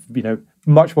conservative,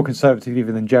 much more conservative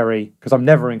even than Jerry, because I'm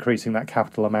never increasing that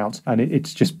capital amount, and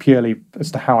it's just purely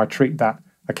as to how I treat that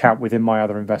account within my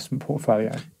other investment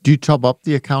portfolio. Do you top up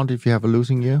the account if you have a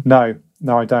losing year? No,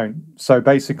 I don't. So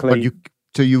basically,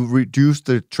 So you reduce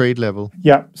the trade level?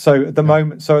 Yeah. So at the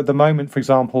moment, for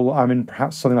example, I'm in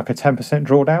perhaps something like a 10%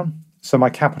 drawdown. So my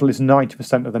capital is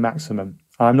 90% of the maximum.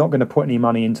 I'm not going to put any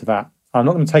money into that. I'm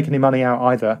not going to take any money out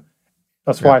either.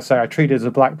 That's why I say I treat it as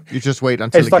a black... You just wait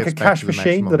until it's like a cash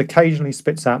machine that occasionally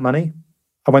spits out money.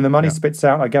 And when the money spits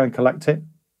out, I go and collect it.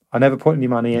 I never put any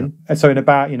money in. And so in a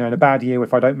bad year,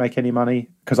 if I don't make any money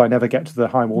because I never get to the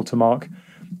high water mark,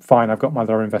 fine, I've got my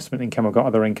other investment income, I've got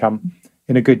other income.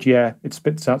 In a good year, it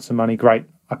spits out some money, great.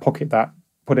 I pocket that,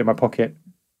 put it in my pocket,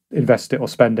 invest it or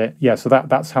spend it. Yeah, so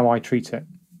that's how I treat it.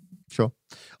 Sure.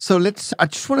 So I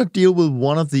just want to deal with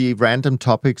one of the random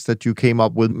topics that you came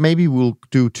up with. Maybe we'll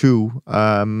do two,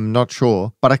 not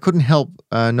sure. But I couldn't help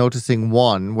noticing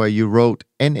one where you wrote,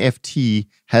 NFT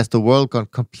has the world gone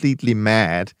completely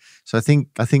mad. So I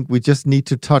think we just need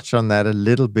to touch on that a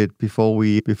little bit before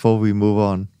we move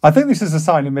on. I think this is a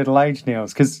sign of middle age,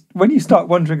 Niels, because when you start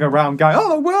wandering around going,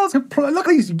 oh, the world's look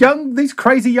at these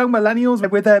crazy young millennials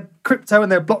with their crypto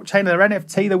and their blockchain and their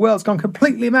NFT, the world's gone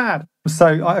completely mad.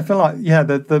 So I feel like,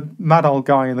 the mad old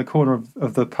guy in the corner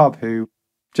of the pub who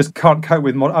just can't cope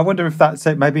with modern. I wonder if that's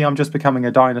it. Maybe I'm just becoming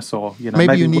a dinosaur.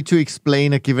 Maybe you need to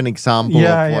explain give an example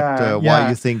of why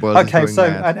you think world is going so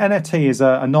mad. An NFT is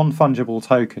a non-fungible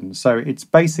token. So it's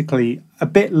basically a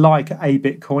bit like a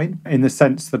Bitcoin in the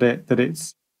sense that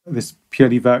it's this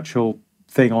purely virtual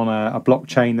thing on a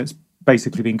blockchain that's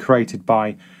basically been created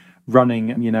by running,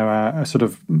 a sort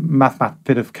of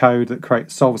bit of code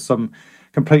that solves some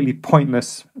completely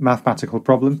pointless mathematical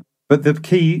problem. But the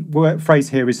key phrase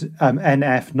here is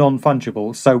NF,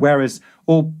 non-fungible. So whereas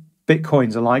all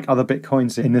Bitcoins are like other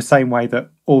Bitcoins in the same way that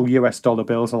all US dollar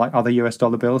bills are like other US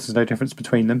dollar bills, there's no difference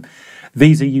between them.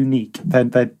 These are unique. They're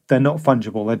not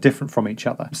fungible. They're different from each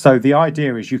other. So the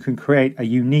idea is you can create a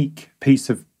unique piece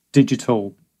of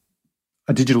digital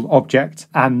object,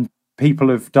 and people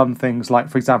have done things like,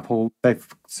 for example, they've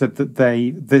said that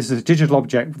there's a digital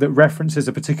object that references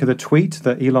a particular tweet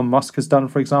that Elon Musk has done,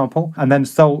 for example, and then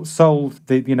sold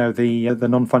the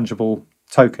non-fungible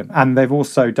token. And they've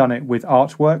also done it with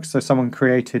artwork. So someone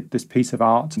created this piece of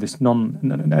art, and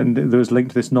there was linked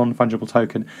to this non-fungible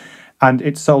token, and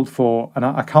it sold for, and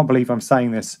I can't believe I'm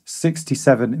saying this,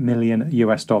 $67 million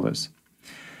US.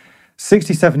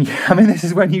 67. I mean, this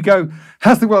is when you go,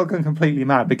 has the world gone completely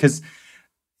mad? Because,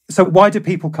 so why do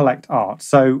people collect art?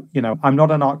 So, I'm not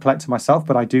an art collector myself,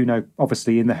 but I do know,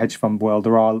 obviously, in the hedge fund world,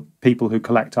 there are people who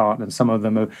collect art, and some of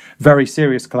them are very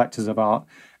serious collectors of art.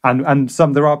 And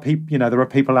there are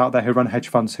people out there who run hedge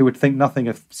funds who would think nothing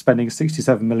of spending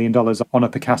 $67 million on a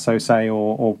Picasso, say,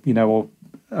 or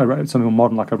something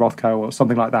modern like a Rothko or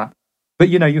something like that. But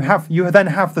you then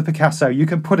have the Picasso. You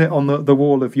can put it on the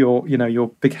wall of your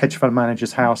big hedge fund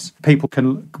manager's house. People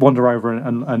can wander over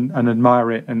and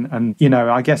admire it. And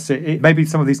I guess it maybe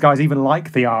some of these guys even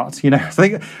like the art.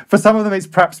 So for some of them, it's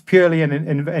perhaps purely an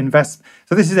invest.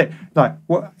 So this is it. Like,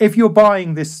 if you're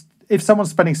buying this. If someone's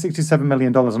spending $67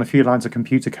 million on a few lines of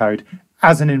computer code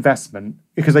as an investment,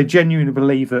 because they genuinely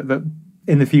believe that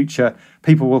in the future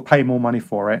people will pay more money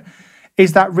for it,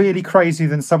 is that really crazy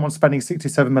than someone spending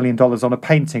 $67 million on a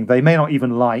painting they may not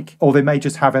even like, or they may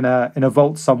just have in a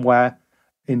vault somewhere,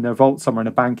 in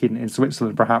a bank in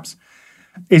Switzerland perhaps?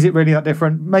 Is it really that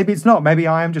different? Maybe it's not. Maybe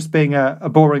I am just being a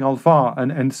boring old fart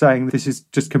and saying this is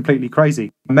just completely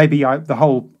crazy. Maybe the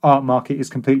whole art market is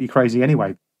completely crazy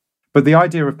anyway. But the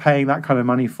idea of paying that kind of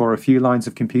money for a few lines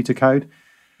of computer code,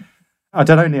 I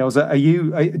don't know, Niels. Are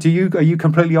you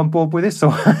completely on board with this,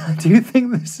 or do you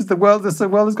think this is the world? The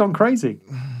world has gone crazy.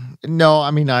 No,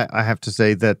 I mean, I have to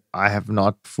say that I have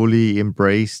not fully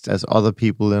embraced, as other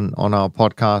people on our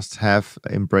podcast have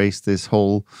embraced, this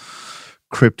whole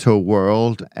crypto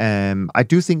world. I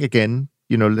do think, again,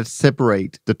 let's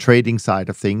separate the trading side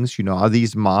of things. Are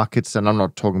these markets, and I'm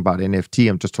not talking about NFT,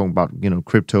 I'm just talking about,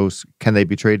 cryptos, can they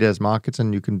be traded as markets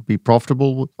and you can be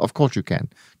profitable? Of course you can,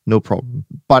 no problem.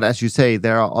 But as you say,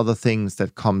 there are other things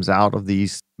that comes out of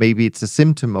these. Maybe it's a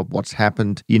symptom of what's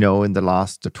happened, in the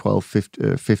last 12,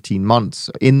 15 months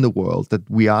in the world, that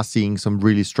we are seeing some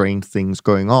really strange things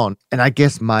going on. And I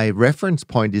guess my reference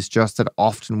point is just that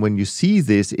often when you see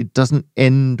this, it doesn't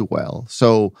end well.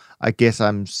 So I guess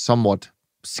I'm somewhat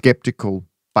skeptical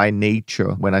by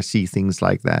nature when I see things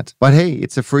like that. But hey,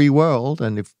 it's a free world,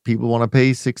 and if people want to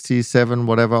pay 67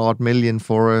 whatever odd million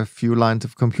for a few lines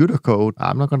of computer code,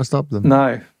 I'm not going to stop them.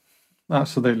 No,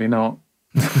 absolutely not.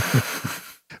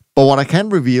 But what I can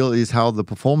reveal is how the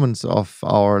performance of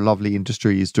our lovely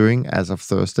industry is doing as of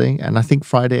Thursday. And I think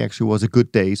Friday actually was a good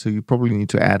day, so you probably need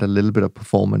to add a little bit of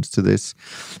performance to this.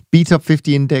 BTOP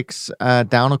 50 index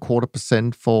down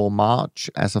 0.25% for March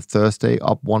as of Thursday,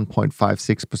 up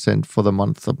 1.56% for the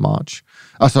month of March.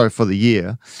 For the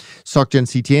year.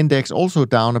 SocGen CT index also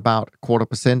down about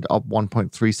 0.25%, up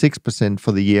 1.36%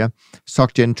 for the year.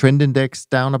 SocGen trend index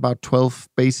down about 12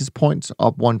 basis points,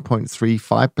 up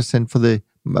 1.35% for the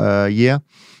year.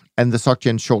 And the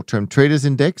SocGen short-term traders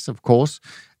index, of course,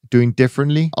 doing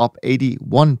differently, up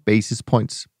 81 basis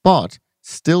points, but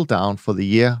still down for the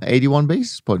year, 81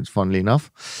 basis points, funnily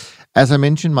enough. As I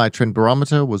mentioned, my trend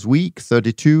barometer was weak,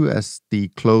 32 as the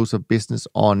close of business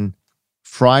on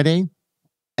Friday.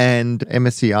 And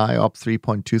MSCI up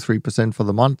 3.23% for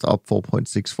the month, up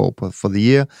 4.64% for the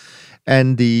year.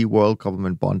 And the World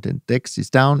Government Bond Index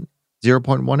is down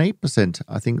 0.18%.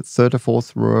 I think third or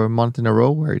fourth month in a row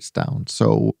where it's down.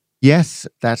 So yes,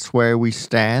 that's where we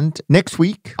stand. Next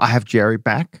week, I have Jerry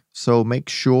back. So make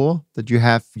sure that you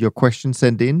have your questions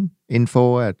sent in,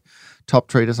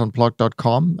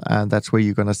 info@toptradersunplugged.com, and that's where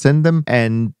you're going to send them.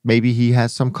 And maybe he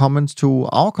has some comments to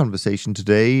our conversation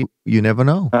today. You never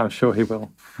know. I'm sure he will.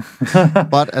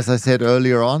 But as I said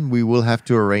earlier on, we will have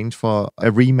to arrange for a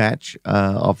rematch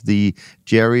of the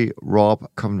Jerry-Rob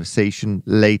conversation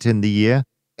later in the year.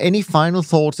 Any final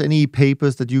thoughts, any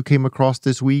papers that you came across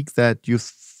this week that you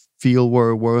feel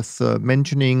were worth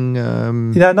mentioning?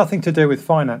 Nothing to do with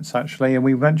finance, actually. And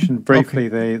we mentioned briefly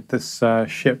this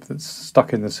ship that's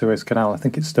stuck in the Suez Canal. I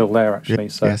think it's still there, actually.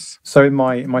 So in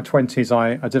my 20s,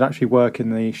 I did actually work in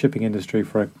the shipping industry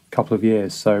for a couple of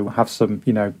years. So I have some,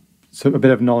 a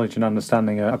bit of knowledge and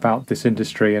understanding about this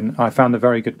industry. And I found a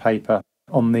very good paper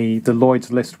on the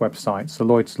Lloyd's List website. So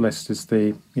Lloyd's List is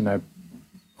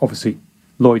obviously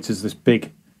Lloyd's is this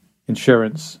big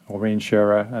insurance or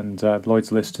reinsurer, and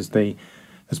Lloyd's List is the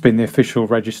has been the official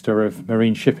register of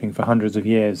marine shipping for hundreds of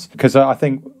years. Because I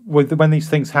think when these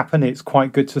things happen, it's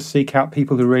quite good to seek out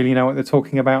people who really know what they're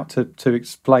talking about to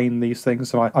explain these things.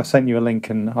 So I sent you a link,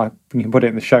 and you can put it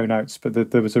in the show notes,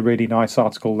 but there was a really nice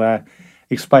article there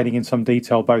explaining in some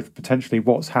detail both potentially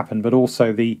what's happened, but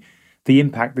also the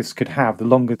impact this could have the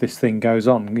longer this thing goes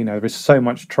on. There is so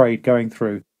much trade going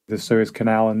through the Suez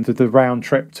Canal, and the round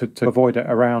trip to avoid it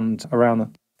around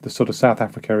the sort of South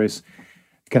Africa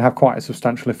can have quite a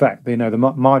substantial effect. The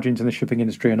margins in the shipping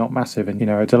industry are not massive, and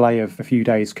a delay of a few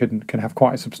days can have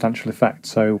quite a substantial effect.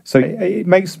 So it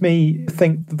makes me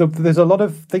think there's a lot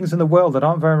of things in the world that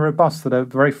aren't very robust, that are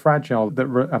very fragile.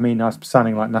 I'm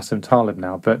sounding like Nassim Taleb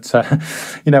now, but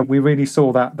we really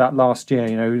saw that last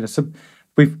year.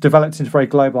 We've developed into a very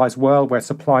globalized world where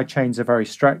supply chains are very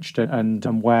stretched,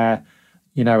 and where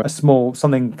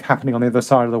something happening on the other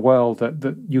side of the world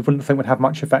that you wouldn't think would have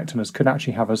much effect on us could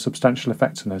actually have a substantial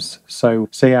effect on us. So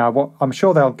yeah, I'm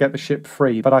sure they'll get the ship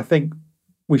free, but I think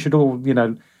we should all,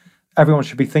 everyone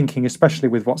should be thinking, especially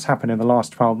with what's happened in the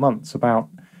last 12 months, about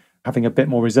having a bit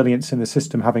more resilience in the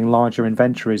system, having larger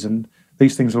inventories, and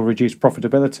these things will reduce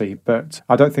profitability. But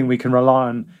I don't think we can rely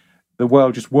on the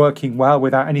world just working well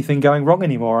without anything going wrong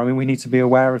anymore. I mean, we need to be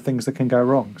aware of things that can go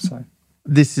wrong. So.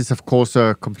 This is, of course,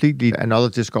 completely another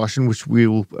discussion, which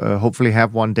we'll hopefully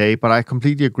have one day. But I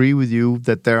completely agree with you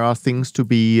that there are things to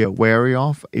be wary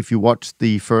of. If you watch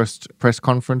the first press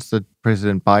conference that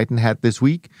President Biden had this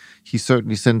week, he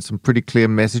certainly sent some pretty clear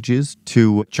messages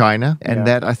to China. And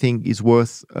that, I think, is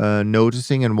worth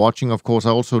noticing and watching. Of course,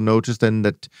 I also noticed then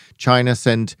that China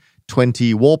sent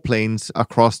 20 warplanes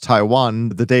across Taiwan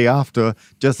the day after,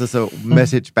 just as a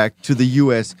message back to the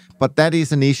US. But that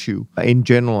is an issue in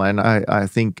general, and I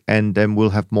think, and then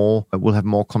we'll have more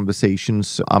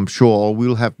conversations, I'm sure.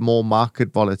 We'll have more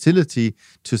market volatility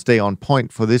to stay on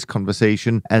point for this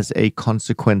conversation as a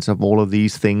consequence of all of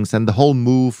these things, and the whole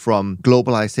move from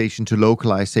globalization to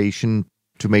localization,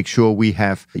 to make sure we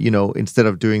have, instead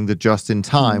of doing the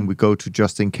just-in-time, we go to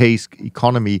just-in-case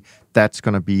economy. That's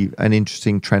going to be an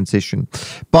interesting transition.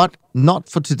 But not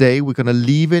for today. We're going to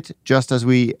leave it just as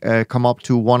we come up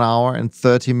to 1 hour and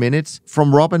 30 minutes.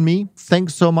 From Rob and me,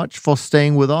 thanks so much for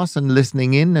staying with us and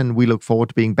listening in, and we look forward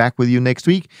to being back with you next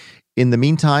week. In the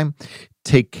meantime,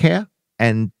 take care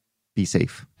and be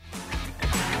safe.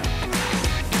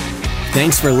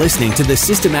 Thanks for listening to the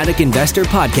Systematic Investor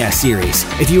podcast series.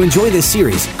 If you enjoy this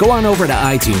series, go on over to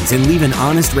iTunes and leave an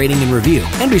honest rating and review.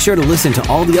 And be sure to listen to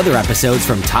all the other episodes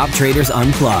from Top Traders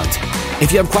Unplugged.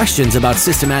 If you have questions about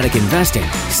systematic investing,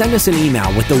 send us an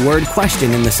email with the word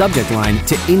question in the subject line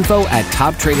to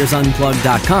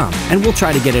info@toptradersunplugged.com, and we'll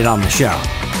try to get it on the show.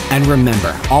 And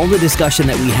remember, all the discussion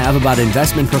that we have about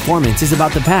investment performance is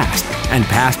about the past, and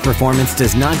past performance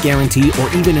does not guarantee or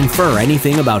even infer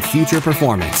anything about future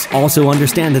performance. Also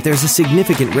understand that there's a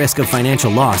significant risk of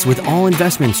financial loss with all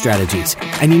investment strategies,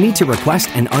 and you need to request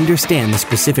and understand the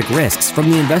specific risks from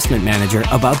the investment manager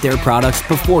about their products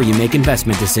before you make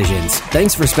investment decisions.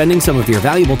 Thanks for spending some of your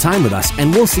valuable time with us,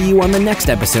 and we'll see you on the next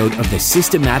episode of The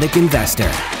Systematic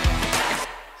Investor.